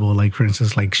disposable, like, for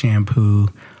instance, like shampoo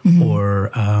or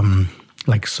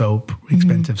like soap,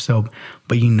 expensive soap.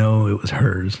 But it was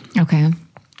hers. Okay.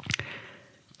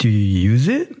 Do you use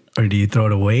it or do you throw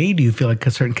it away? Do you feel like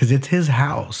concerned? Because it's his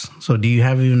house. So do you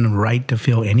have even the right to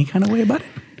feel any kind of way about it?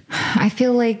 I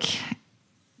feel like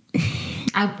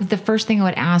the first thing I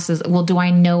would ask is, well, do I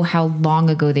know how long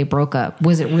ago they broke up?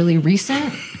 Was it really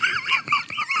recent?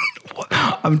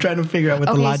 I'm trying to figure out what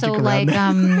the logic around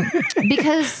that.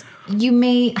 Because you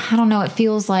may, I don't know, it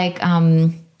feels like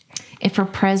if her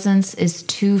presence is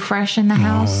too fresh in the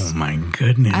house. Oh my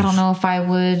goodness. I don't know if I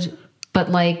would,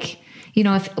 but like,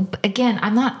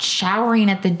 I'm not showering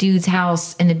at the dude's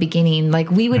house in the beginning. Like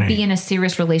we would be in a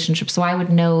serious relationship. So I would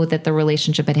know that the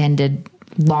relationship had ended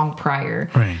long prior.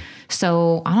 Right.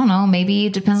 So I don't know, maybe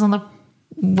it depends on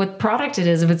what product it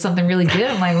is. If it's something really good,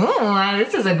 I'm like, oh,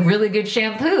 this is a really good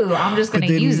shampoo. I'm just going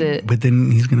to use it. But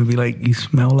then he's going to be like, you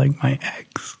smell like my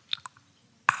ex.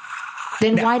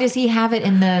 Then why does he have it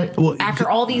after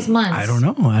all these months? I don't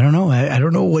know. I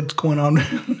don't know what's going on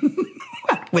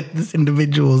with this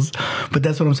individual's But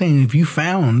that's what I'm saying. If you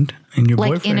found in your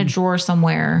like boyfriend, in a drawer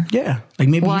somewhere. yeah, like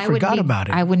maybe you forgot about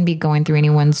it. I wouldn't be going through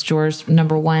anyone's drawers,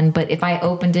 number one. But if I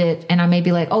opened it and I may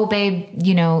be like, oh, babe,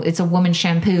 it's a woman's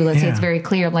shampoo. Let's say it's very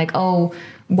clear. I'm like, oh,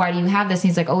 why do you have this? And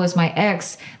he's like, oh, it's my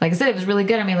ex. Like I said, it was really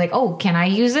good. I mean, like, oh, can I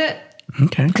use it?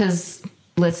 Okay. Because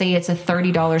let's say it's a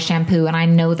 $30 shampoo and I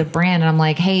know the brand and I'm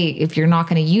like, hey, if you're not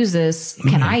going to use this,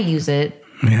 can I use it?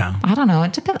 Yeah. I don't know.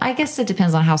 It depends. I guess it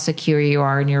depends on how secure you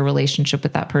are in your relationship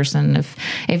with that person.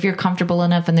 If you're comfortable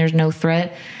enough and there's no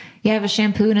threat, you have a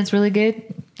shampoo and it's really good.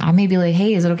 I may be like,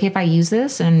 hey, is it okay if I use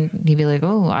this? And you'd be like,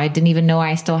 oh, I didn't even know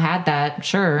I still had that.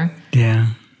 Sure. Yeah.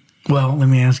 Well, let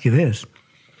me ask you this.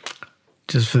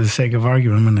 Just for the sake of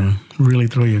argument, I'm going to really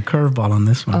throw you a curveball on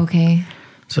this one. Okay.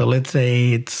 So let's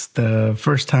say it's the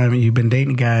first time you've been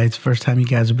dating a guy. It's the first time you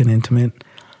guys have been intimate.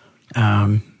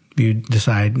 You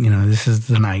decide, this is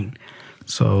the night.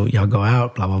 So y'all go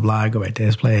out, blah, blah, blah, go back to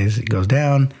his place. It goes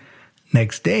down.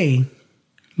 Next day,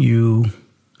 you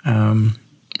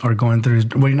are going through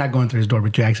you're not going through his door,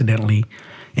 but you accidentally,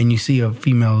 and you see a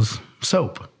female's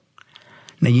soap.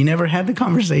 Now, you never had the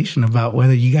conversation about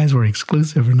whether you guys were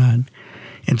exclusive or not.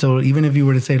 And so even if you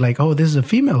were to say like, oh, this is a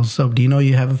female's soap. Do you know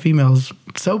you have a female's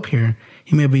soap here?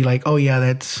 He may be like, oh, yeah,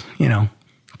 that's,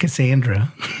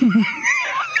 Cassandra.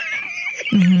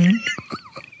 Mm-hmm.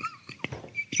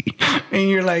 And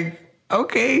you're like,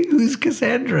 okay, who's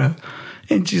Cassandra?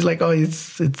 And she's like, oh,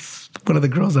 it's one of the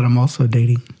girls that I'm also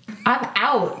dating. I'm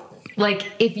out. Like,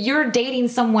 if you're dating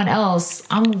someone else,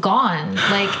 I'm gone.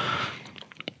 Like,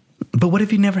 but what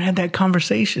if you never had that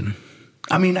conversation?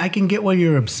 I mean, I can get why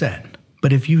you're upset,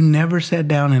 but if you never sat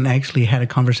down and actually had a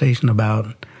conversation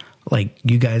about, like,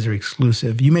 you guys are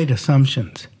exclusive, you made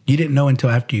assumptions. You didn't know until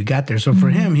after you got there. So for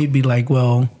him, he'd be like,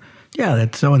 well, yeah,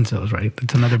 that's so-and-so's, right?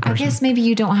 That's another person. I guess maybe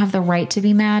you don't have the right to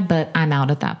be mad, but I'm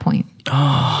out at that point.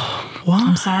 Oh, why?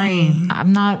 I'm sorry.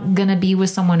 I'm not going to be with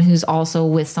someone who's also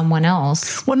with someone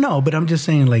else. Well, no, but I'm just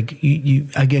saying, like, you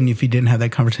again, if you didn't have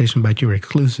that conversation about you were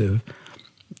exclusive,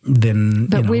 then,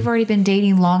 But we've already been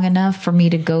dating long enough for me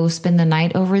to go spend the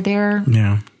night over there.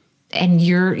 Yeah. And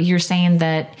you're saying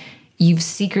that you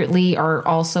secretly are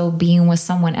also being with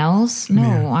someone else?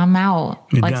 No, I'm out.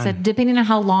 You're like done. I said, depending on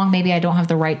how long, maybe I don't have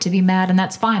the right to be mad, and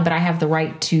that's fine, but I have the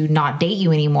right to not date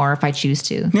you anymore if I choose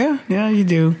to. Yeah, you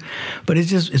do. But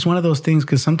it's one of those things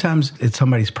because sometimes it's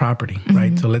somebody's property,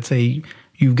 right? So let's say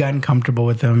you've gotten comfortable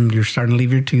with them, you're starting to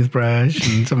leave your toothbrush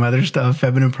and some other stuff,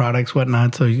 feminine products,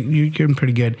 whatnot, so you're getting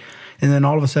pretty good. And then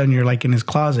all of a sudden you're like in his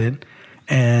closet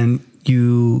and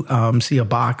you see a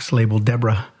box labeled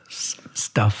Deborah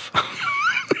stuff.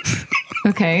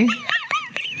 Okay.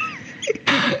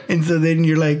 And so then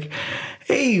you're like,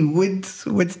 hey, what's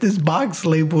this box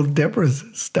labeled Deborah's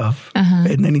stuff?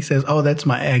 And then he says, oh, that's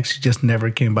my ex. She just never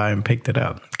came by and picked it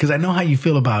up. Because I know how you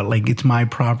feel about it. Like, it's my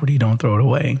property. Don't throw it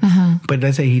away. But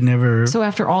let's say he never... So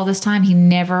after all this time, he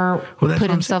never put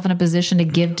himself in a position to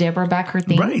give Deborah back her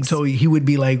things? Right. So he would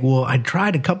be like, well, I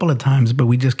tried a couple of times, but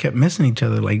we just kept missing each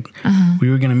other. Like, we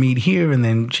were going to meet here, and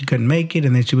then she couldn't make it,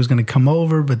 and then she was going to come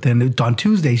over. But then on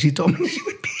Tuesday, she told me she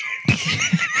would be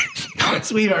here.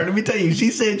 Sweetheart, let me tell you,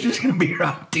 she said she was going to be here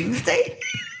on Tuesday.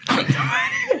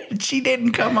 She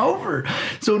didn't come over.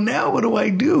 So now what do I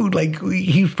do? Like,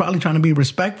 he's probably trying to be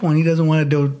respectful and he doesn't want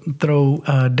to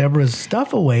throw Deborah's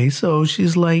stuff away. So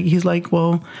he's like,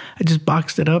 well, I just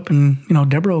boxed it up and,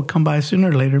 Deborah will come by sooner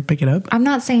or later, pick it up. I'm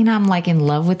not saying I'm like in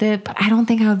love with it, but I don't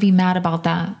think I would be mad about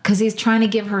that because he's trying to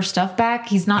give her stuff back.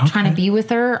 He's not trying to be with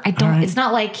her. It's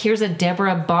not like, here's a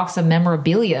Deborah box of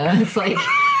memorabilia. It's like...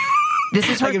 This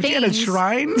is her like if she had a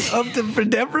shrine for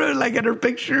Deborah, like at her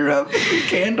picture of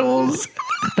candles.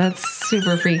 That's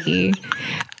super freaky.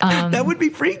 That would be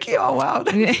freaky. Oh, wow.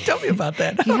 Tell me about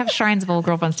that. You have shrines of old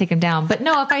girlfriends, take them down. But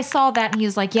no, if I saw that and he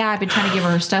was like, yeah, I've been trying to give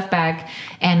her stuff back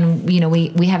and,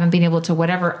 we haven't been able to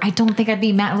whatever, I don't think I'd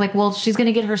be mad. Like, well, she's going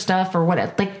to get her stuff or what.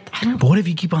 Like, I don't. But what if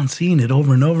you keep on seeing it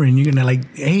over and over and you're going to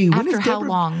like, hey, when after is how Deborah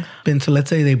long? So let's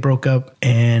say they broke up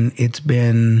and it's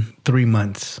been 3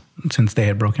 months since they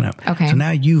had broken up. Okay. So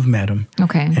now you've met him.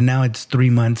 Okay. And now it's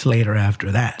 3 months later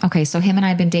after that. Okay. So him and I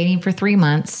have been dating for 3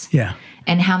 months. Yeah.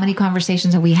 And how many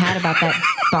conversations have we had about that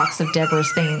box of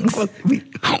Deborah's things?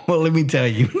 Well, let me tell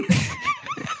you.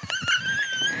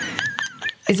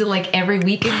 Is it like every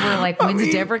weekend we're like, when's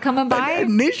Deborah coming by?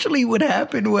 Initially, what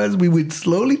happened was we would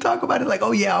slowly talk about it. Like,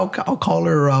 oh yeah, I'll call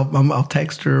her, or I'll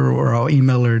text her, or I'll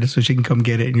email her so she can come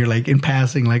get it. And you're like in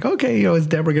passing, like, okay, is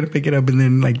Deborah gonna pick it up? And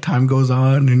then like time goes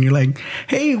on, and you're like,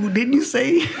 hey, didn't you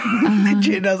say?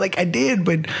 And I was like, I did,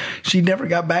 but she never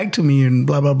got back to me, and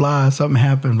blah blah blah. Something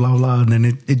happened, blah blah, and then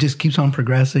it just keeps on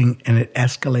progressing, and it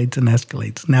escalates and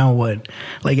escalates. Now what?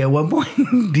 Like at what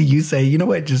point do you say, you know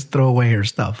what, just throw away her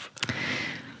stuff?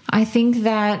 I think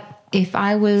that if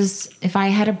I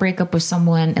had a breakup with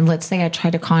someone and let's say I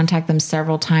tried to contact them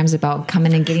several times about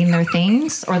coming and getting their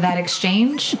things or that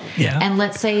exchange, and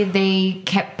let's say they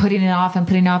kept putting it off and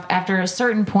putting it off, after a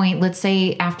certain point, let's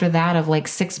say after that of like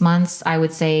 6 months, I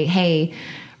would say, hey,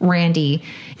 Randy,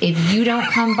 if you don't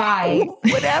come by...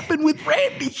 What happened with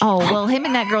Randy? Oh, well, him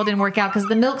and that girl didn't work out because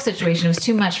the milk situation was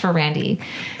too much for Randy.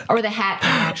 Or the hat,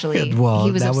 actually. Well,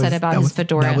 he was upset about his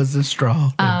fedora. That was the straw.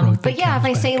 But yeah, if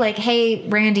I say like, hey,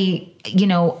 Randy,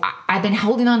 I've been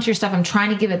holding on to your stuff. I'm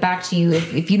trying to give it back to you.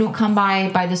 If you don't come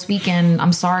by this weekend,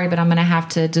 I'm sorry, but I'm going to have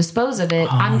to dispose of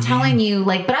it. I'm telling you,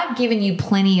 but I've given you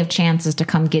plenty of chances to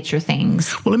come get your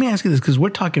things. Well, let me ask you this, because we're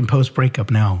talking post-breakup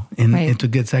now, and it's a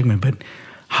good segment, but...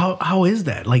 How is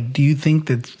that? Like, do you think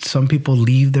that some people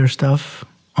leave their stuff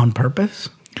on purpose?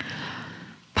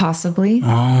 Possibly.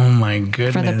 Oh, my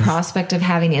goodness. For the prospect of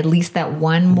having at least that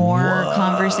one more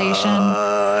conversation.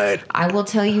 I will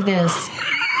tell you this.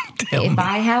 If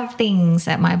I have things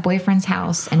at my boyfriend's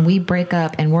house and we break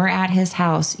up and we're at his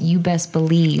house, you best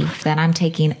believe that I'm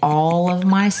taking all of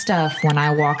my stuff when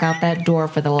I walk out that door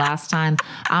for the last time.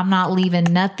 I'm not leaving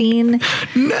nothing.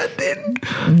 Nothing.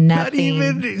 Not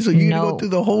even. So you're going to go through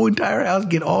the whole entire house,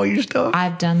 get all your stuff?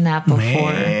 I've done that before.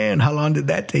 Man, how long did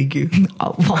that take you? A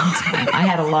long time. I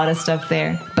had a lot of stuff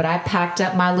there. But I packed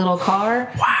up my little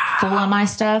car full of my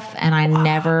stuff and I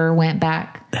never went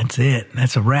back. That's it.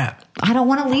 That's a wrap. I don't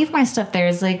want to leave my stuff there.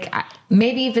 It's like,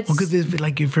 maybe if it's... Well, because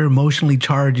if you're emotionally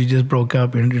charged, you just broke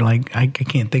up and you're like, I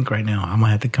can't think right now. I'm going to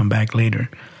have to come back later.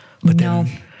 But no.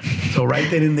 So right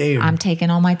then and there. I'm taking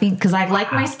all my things because I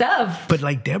like my stuff. But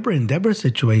like in Deborah's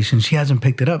situation, she hasn't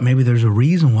picked it up. Maybe there's a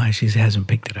reason why she hasn't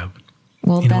picked it up.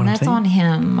 Well, then that's on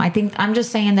him. I'm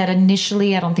just saying that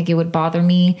initially, I don't think it would bother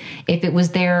me if it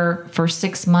was there for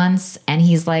 6 months and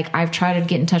he's like, I've tried to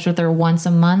get in touch with her once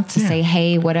a month to say,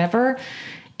 hey, whatever.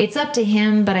 It's up to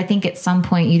him. But I think at some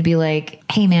point you'd be like,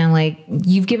 hey, man, like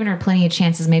you've given her plenty of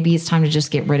chances. Maybe it's time to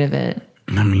just get rid of it.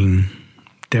 I mean,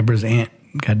 Deborah's aunt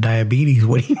got diabetes.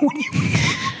 What do you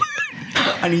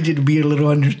I need you to be a little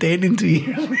understanding to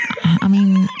you. I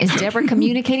mean, is Deborah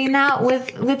communicating that with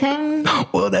him?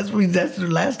 Well, that's the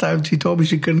last time she told me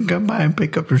she couldn't come by and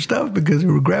pick up her stuff because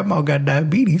her grandma got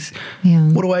diabetes. Yeah.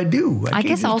 What do I do? I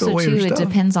guess also, too, it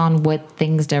depends on what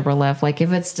things Deborah left. Like,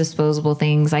 if it's disposable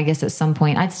things, I guess at some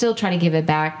point, I'd still try to give it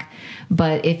back.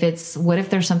 But what if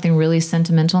there's something really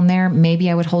sentimental in there? Maybe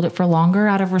I would hold it for longer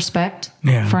out of respect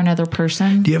for another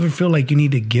person. Do you ever feel like you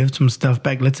need to give some stuff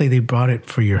back? Let's say they brought it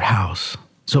for your house.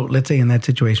 So let's say in that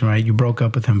situation, right, you broke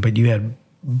up with him, but you had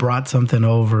brought something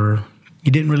over.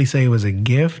 You didn't really say it was a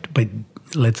gift, but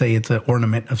let's say it's an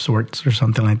ornament of sorts or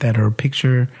something like that, or a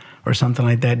picture or something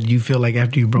like that. Do you feel like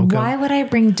after you broke up? Why would I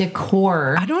bring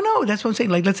decor? I don't know. That's what I'm saying.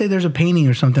 Like, let's say there's a painting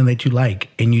or something that you like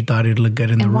and you thought it'd look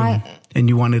good in the room and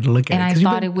you wanted to look at it. And I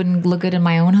thought it wouldn't look good in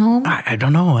my own home? I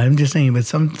don't know. I'm just saying, but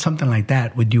something like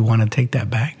that, would you want to take that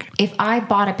back? If I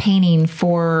bought a painting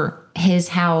for his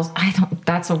house,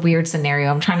 that's a weird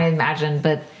scenario. I'm trying to imagine,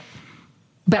 but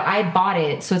I bought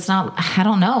it, so it's not, I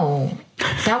don't know.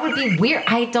 That would be weird.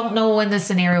 I don't know in the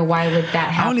scenario, why would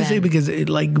that happen? I only say because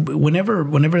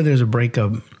whenever there's a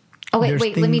breakup. Oh,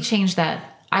 wait, let me change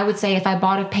that. I would say if I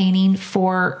bought a painting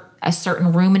for a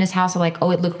certain room in his house, like,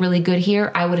 oh, it looked really good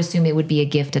here, I would assume it would be a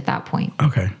gift at that point.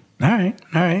 Okay. All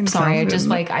right. Sorry, I just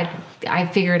I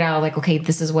figured out like, okay,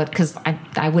 this is what, because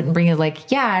I wouldn't bring it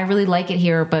like, yeah, I really like it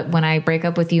here, but when I break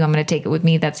up with you, I'm going to take it with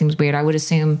me. That seems weird. I would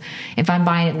assume if I'm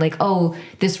buying it like, oh,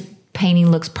 this painting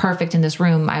looks perfect in this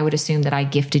room, I would assume that I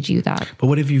gifted you that. But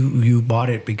what if you bought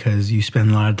it because you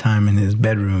spend a lot of time in his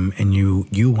bedroom and you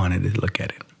wanted to look at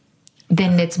it?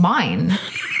 Then it's mine.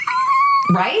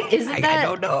 Right? Isn't that? I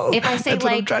don't know. If I say that's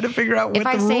what I'm trying to figure out. What if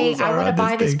I say I want to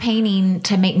buy this painting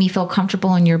to make me feel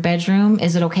comfortable in your bedroom,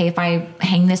 is it okay if I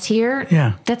hang this here?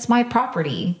 Yeah, that's my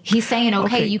property. He's saying,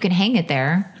 okay, you can hang it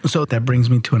there. So that brings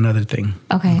me to another thing.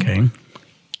 Okay.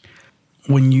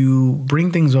 When you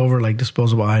bring things over like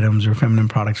disposable items or feminine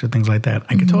products or things like that,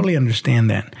 I can totally understand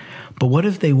that. But what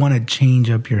if they want to change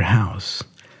up your house?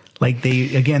 Like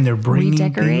they're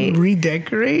bringing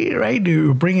redecorate, right?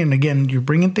 You're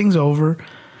bringing things over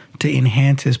to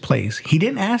enhance his place. He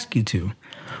didn't ask you to,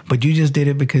 but you just did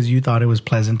it because you thought it was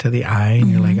pleasant to the eye, and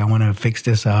you're like, I want to fix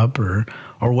this up, or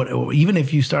what? Or even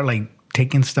if you start like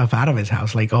taking stuff out of his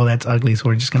house, like, oh, that's ugly, so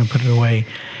we're just going to put it away.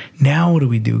 Now what do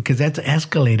we do? Because that's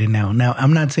escalated now. Now,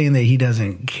 I'm not saying that he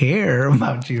doesn't care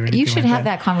about you or anything. You should have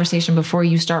that conversation before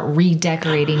you start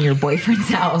redecorating your boyfriend's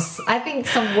house. I think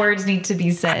some words need to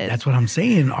be said. That's what I'm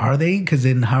saying. Are they? Because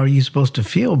then how are you supposed to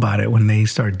feel about it when they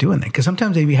start doing that? Because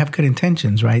sometimes they have good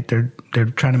intentions, right? They're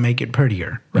trying to make it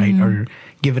prettier, right? Or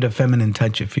give it a feminine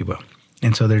touch, if you will.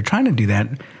 And so they're trying to do that.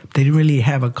 They didn't really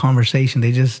have a conversation.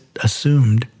 They just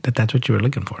assumed that that's what you were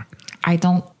looking for. I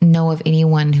don't know of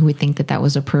anyone who would think that that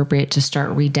was appropriate to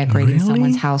start redecorating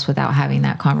someone's house without having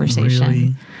that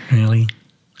conversation. Really?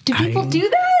 Do people do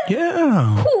that?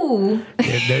 Yeah. Who?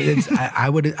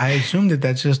 I assume that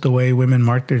that's just the way women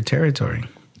mark their territory.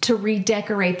 To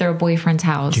redecorate their boyfriend's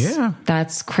house. Yeah.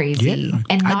 That's crazy. Yeah.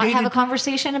 And not have a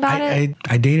conversation about it?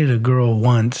 I dated a girl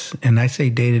once, and I say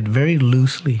dated very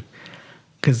loosely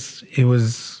because it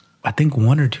was, I think,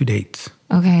 1 or 2 dates.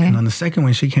 Okay. And on the second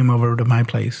one, she came over to my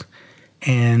place,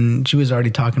 and she was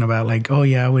already talking about like, oh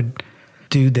yeah, I would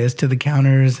do this to the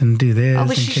counters and do this. Oh,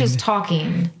 but she's just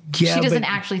talking. Yeah, she doesn't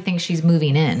actually think she's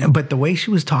moving in. But the way she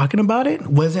was talking about it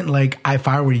wasn't like, if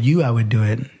I were you, I would do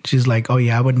it. She's like, oh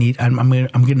yeah, I'm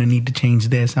gonna need to change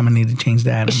this. I'm gonna need to change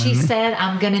that. She said,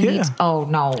 I'm gonna need to, oh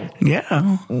no.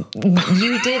 Yeah.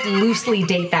 You did loosely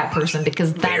date that person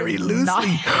because that's very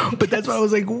loosely. But that's why I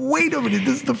was like, wait a minute,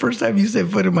 this is the first time you set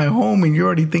foot in my home and you're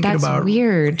already thinking about. That's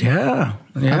weird. Yeah.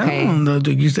 Yeah.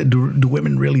 Okay. You said, do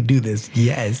women really do this?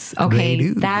 Yes. Okay. They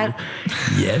do.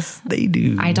 Yes, they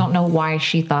do. I don't know why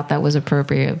she thought that was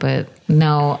appropriate, but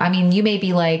no. I mean, you may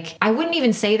be like, I wouldn't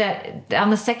even say that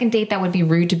on the second date. That would be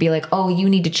rude to be like, oh, you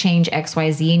need to change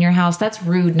XYZ in your house. That's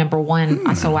rude, number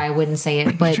one. So I wouldn't say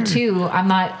it. But two,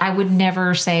 I would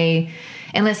never say,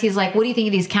 unless he's like, what do you think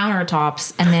of these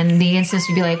countertops? And then the instance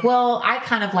would be like, well, I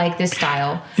kind of like this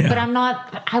style. Yeah. But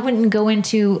I wouldn't go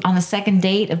into on the second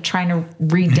date of trying to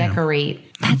redecorate.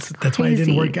 Yeah. That's why it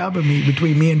didn't work out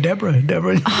between me and Deborah.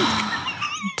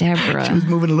 Deborah. She was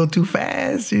moving a little too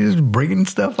fast. She was bringing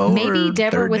stuff over. Maybe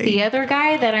Deborah with the other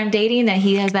guy that I'm dating, that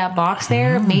he has that box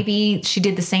there. Maybe she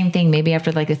did the same thing. Maybe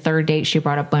after like a third date, she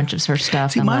brought a bunch of her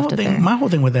stuff and left it there. My whole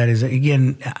thing with that is,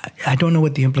 again, I don't know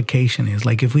what the implication is.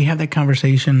 Like if we have that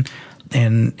conversation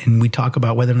and we talk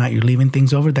about whether or not you're leaving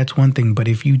things over, that's one thing. But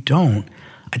if you don't,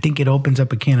 I think it opens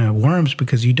up a can of worms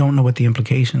because you don't know what the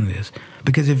implication is.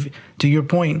 Because if, to your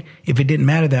point, if it didn't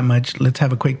matter that much, let's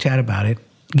have a quick chat about it.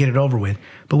 Get it over with.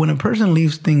 But when a person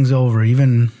leaves things over,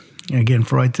 even, again,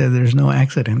 Freud said there's no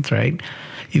accidents, right?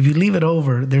 If you leave it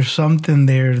over, there's something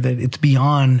there that it's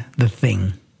beyond the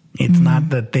thing. It's not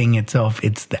the thing itself.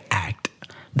 It's the act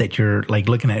that you're like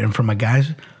looking at. And from a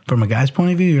guy's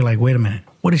point of view, you're like, wait a minute,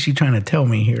 what is she trying to tell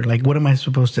me here? Like, what am I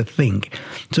supposed to think?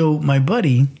 So my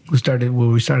buddy we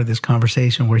started this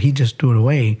conversation where he just threw it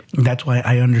away. That's why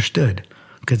I understood.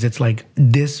 Because it's like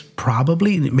this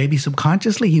probably, maybe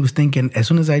subconsciously, he was thinking, as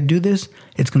soon as I do this,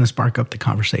 it's going to spark up the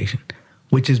conversation,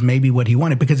 which is maybe what he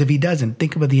wanted. Because if he doesn't,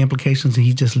 think about the implications and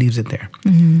he just leaves it there.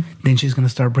 Then she's going to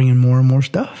start bringing more and more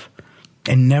stuff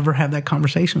and never have that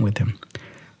conversation with him.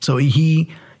 So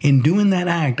in doing that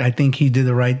act, I think he did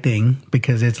the right thing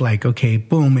because it's like, okay,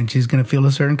 boom, and she's going to feel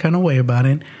a certain kind of way about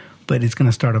it, but it's going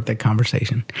to start up that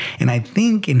conversation. And I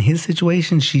think in his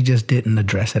situation, she just didn't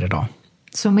address it at all.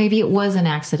 So maybe it was an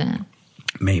accident.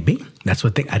 Maybe. That's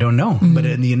what I don't know. But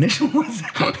in the initial ones,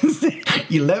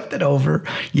 you left it over.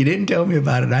 You didn't tell me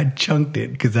about it. I chunked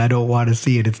it because I don't want to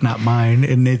see it. It's not mine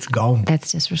and it's gone.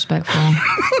 That's disrespectful.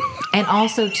 And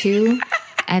also, too,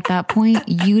 at that point,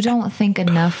 you don't think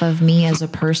enough of me as a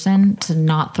person to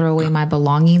not throw away my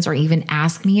belongings or even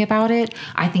ask me about it.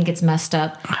 I think it's messed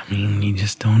up. I mean, you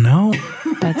just don't know.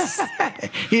 That's...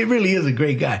 He really is a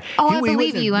great guy. Oh, I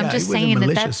believe you. I'm just saying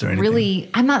that's really...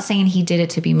 I'm not saying he did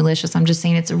it to be malicious. I'm just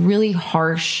saying it's a really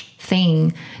harsh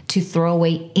thing to throw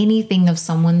away anything of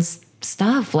someone's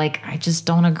stuff. Like, I just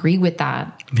don't agree with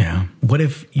that. Yeah. What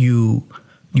if you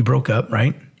broke up,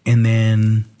 right? And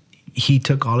then he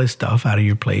took all his stuff out of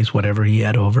your place, whatever he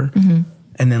had over.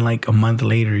 And then like a month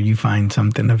later, you find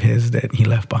something of his that he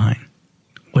left behind.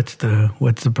 What's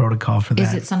the protocol for that?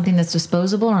 Is it something that's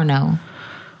disposable or no?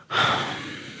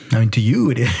 I mean, to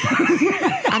you, it is.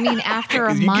 I mean, after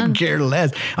a you month. You can care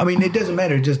less. I mean, it doesn't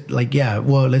matter. Just like, yeah,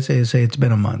 well, let's say it's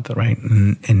been a month, right?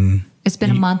 And it's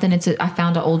been a month and I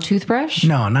found an old toothbrush?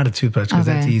 No, not a toothbrush because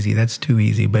that's easy. That's too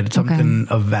easy. But it's something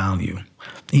of value.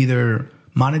 Either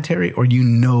monetary or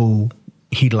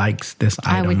he likes this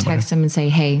item. I would text him and say,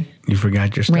 hey. You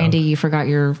forgot your stuff. Randy, you forgot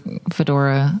your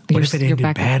fedora. What if it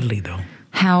ended badly, though?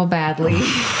 How badly?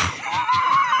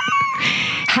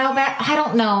 How bad? I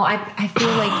don't know. I feel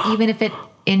like even if it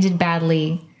ended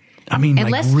badly, I mean,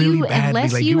 unless like really you, badly,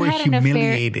 unless like you were had an affair.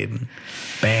 humiliated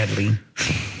badly.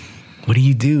 What do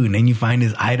you do? And then you find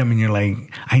his item and you're like,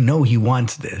 I know he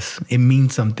wants this. It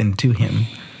means something to him.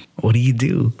 What do?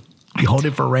 You hold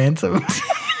it for ransom?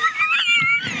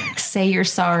 Say you're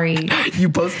sorry. You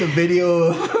post a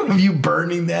video of you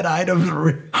burning that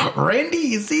item. Randy,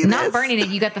 you see Not this? burning it.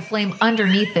 You got the flame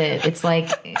underneath it. It's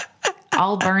like,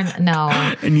 I'll burn. No.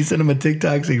 And you send him a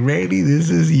TikTok saying, Randy, this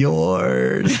is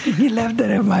yours. You left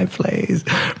that at my place.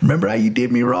 Remember how you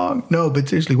did me wrong? No, but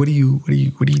seriously, what do you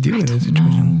do in this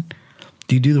situation? Know.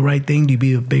 Do you do the right thing? Do you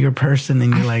be a bigger person?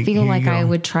 And you're like, I feel like I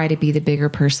would try to be the bigger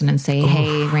person and say,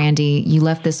 hey, Randy, you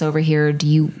left this over here. Do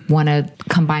you want to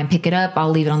come by and pick it up?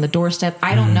 I'll leave it on the doorstep.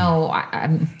 I don't know.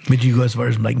 But you go as far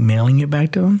as like mailing it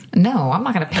back to him? No, I'm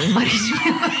not going to pay money to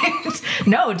it.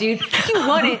 No, dude, if you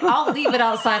want it, I'll leave it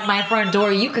outside my front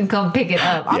door. You can come pick it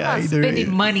up. I'm not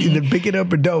spending money. Either pick it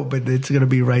up or don't, but it's going to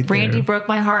be right there. Randy broke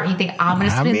my heart. And you think I'm going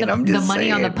to spend the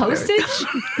money on the postage?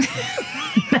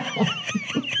 No.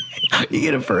 You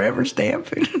get a forever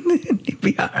stamp and you'll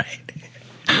be all right.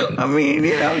 I mean,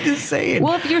 I'm just saying.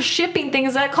 Well, if you're shipping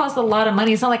things, that costs a lot of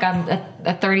money. It's not like I'm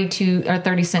a 32 or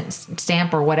 30-cent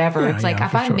stamp or whatever. It's like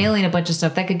if I'm mailing a bunch of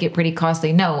stuff, that could get pretty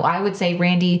costly. No, I would say,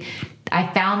 Randy, I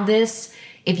found this.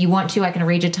 If you want to, I can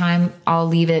arrange a time. I'll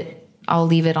leave it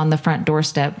on the front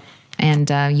doorstep and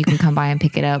you can come by and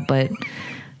pick it up. But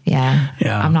yeah,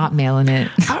 I'm not mailing it.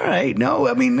 All right. No,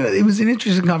 I mean, it was an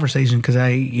interesting conversation because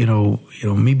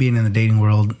me being in the dating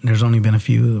world, there's only been a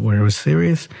few where it was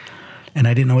serious and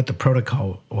I didn't know what the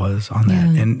protocol was on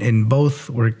that. And both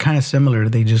were kind of similar.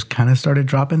 They just kind of started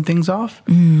dropping things off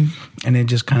and it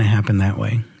just kind of happened that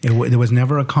way. There was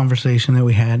never a conversation that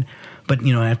we had. But,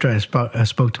 after I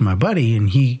spoke to my buddy and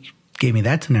he gave me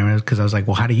that scenario because I was like,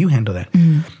 well, how do you handle that?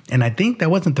 And I think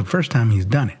that wasn't the first time he's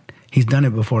done it. He's done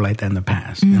it before like that in the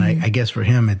past. And I guess for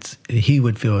him, he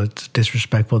would feel it's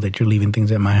disrespectful that you're leaving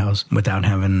things at my house without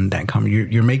having that conversation.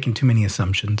 You're making too many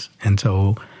assumptions. And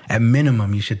so at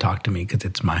minimum, you should talk to me because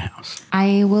it's my house.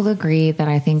 I will agree that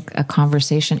I think a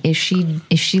conversation, if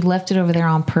she left it over there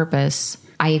on purpose,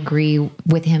 I agree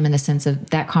with him in the sense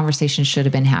of that conversation should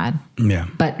have been had. Yeah.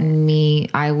 But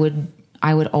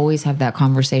I would always have that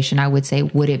conversation. I would say,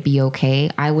 would it be okay?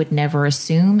 I would never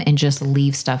assume and just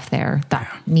leave stuff there.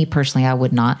 Me personally, I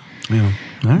would not. Yeah.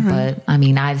 All right. But I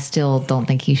mean, I still don't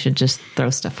think he should just throw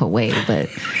stuff away, but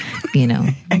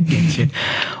I get you.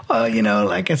 Well,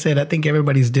 like I said, I think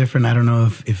everybody's different. I don't know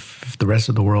if the rest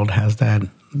of the world has that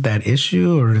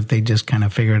issue or if they just kind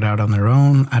of figure it out on their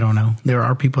own. I don't know. There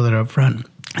are people that are upfront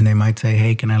and they might say,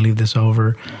 hey, can I leave this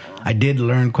over? I did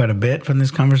learn quite a bit from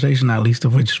this conversation, not least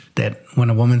of which that when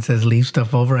a woman says leave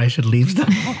stuff over, I should leave stuff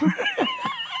over.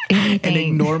 And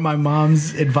ignore my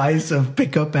mom's advice of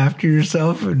pick up after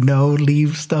yourself. No,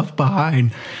 leave stuff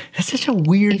behind. That's such a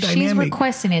weird dynamic. If she's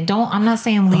requesting it, I'm not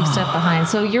saying leave stuff behind.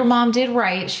 So your mom did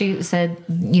right. She said,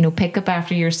 pick up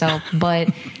after yourself. But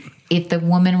if the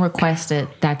woman requests it,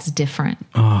 that's different.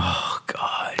 Oh,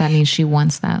 God. That means she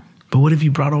wants that. But what if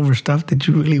you brought over stuff that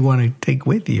you really want to take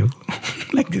with you?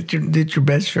 Like it's your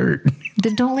best shirt.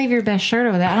 Then don't leave your best shirt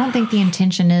over there. I don't think the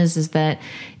intention is that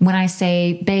when I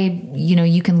say, babe,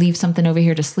 you can leave something over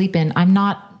here to sleep in, I'm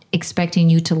not expecting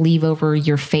you to leave over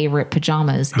your favorite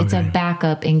pajamas. Okay. It's a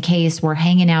backup in case we're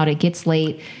hanging out, it gets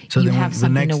late, so you have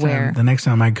something to wear. The next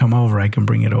time I come over, I can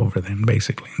bring it over then,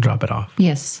 basically, and drop it off.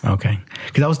 Yes. Okay.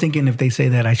 Because I was thinking if they say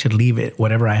that, I should leave it,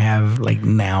 whatever I have, like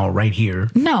now, right here.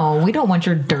 No, we don't want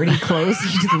your dirty clothes,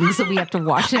 so we have to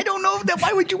wash it. I don't know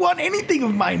why would you want anything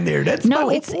of mine there? That's no,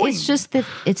 my whole point. It's just that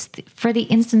it's for the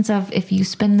instance of if you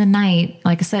spend the night,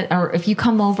 like I said, or if you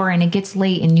come over and it gets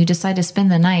late and you decide to spend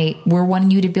the night, we're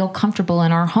wanting you to feel comfortable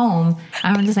in our home.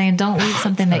 I'm just saying, don't leave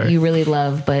something that you really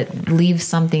love, but leave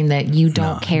something that you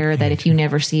don't care that if you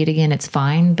never see it again, it's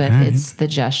fine, but it's the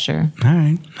gesture. All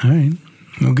right.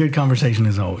 Well, good conversation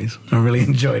as always. I really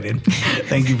enjoyed it.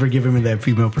 Thank you for giving me that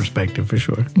female perspective for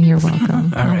sure. You're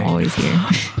welcome. I'm always here.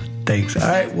 Thanks. All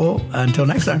right. Well, until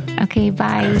next time. Okay.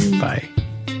 Bye. All right, bye.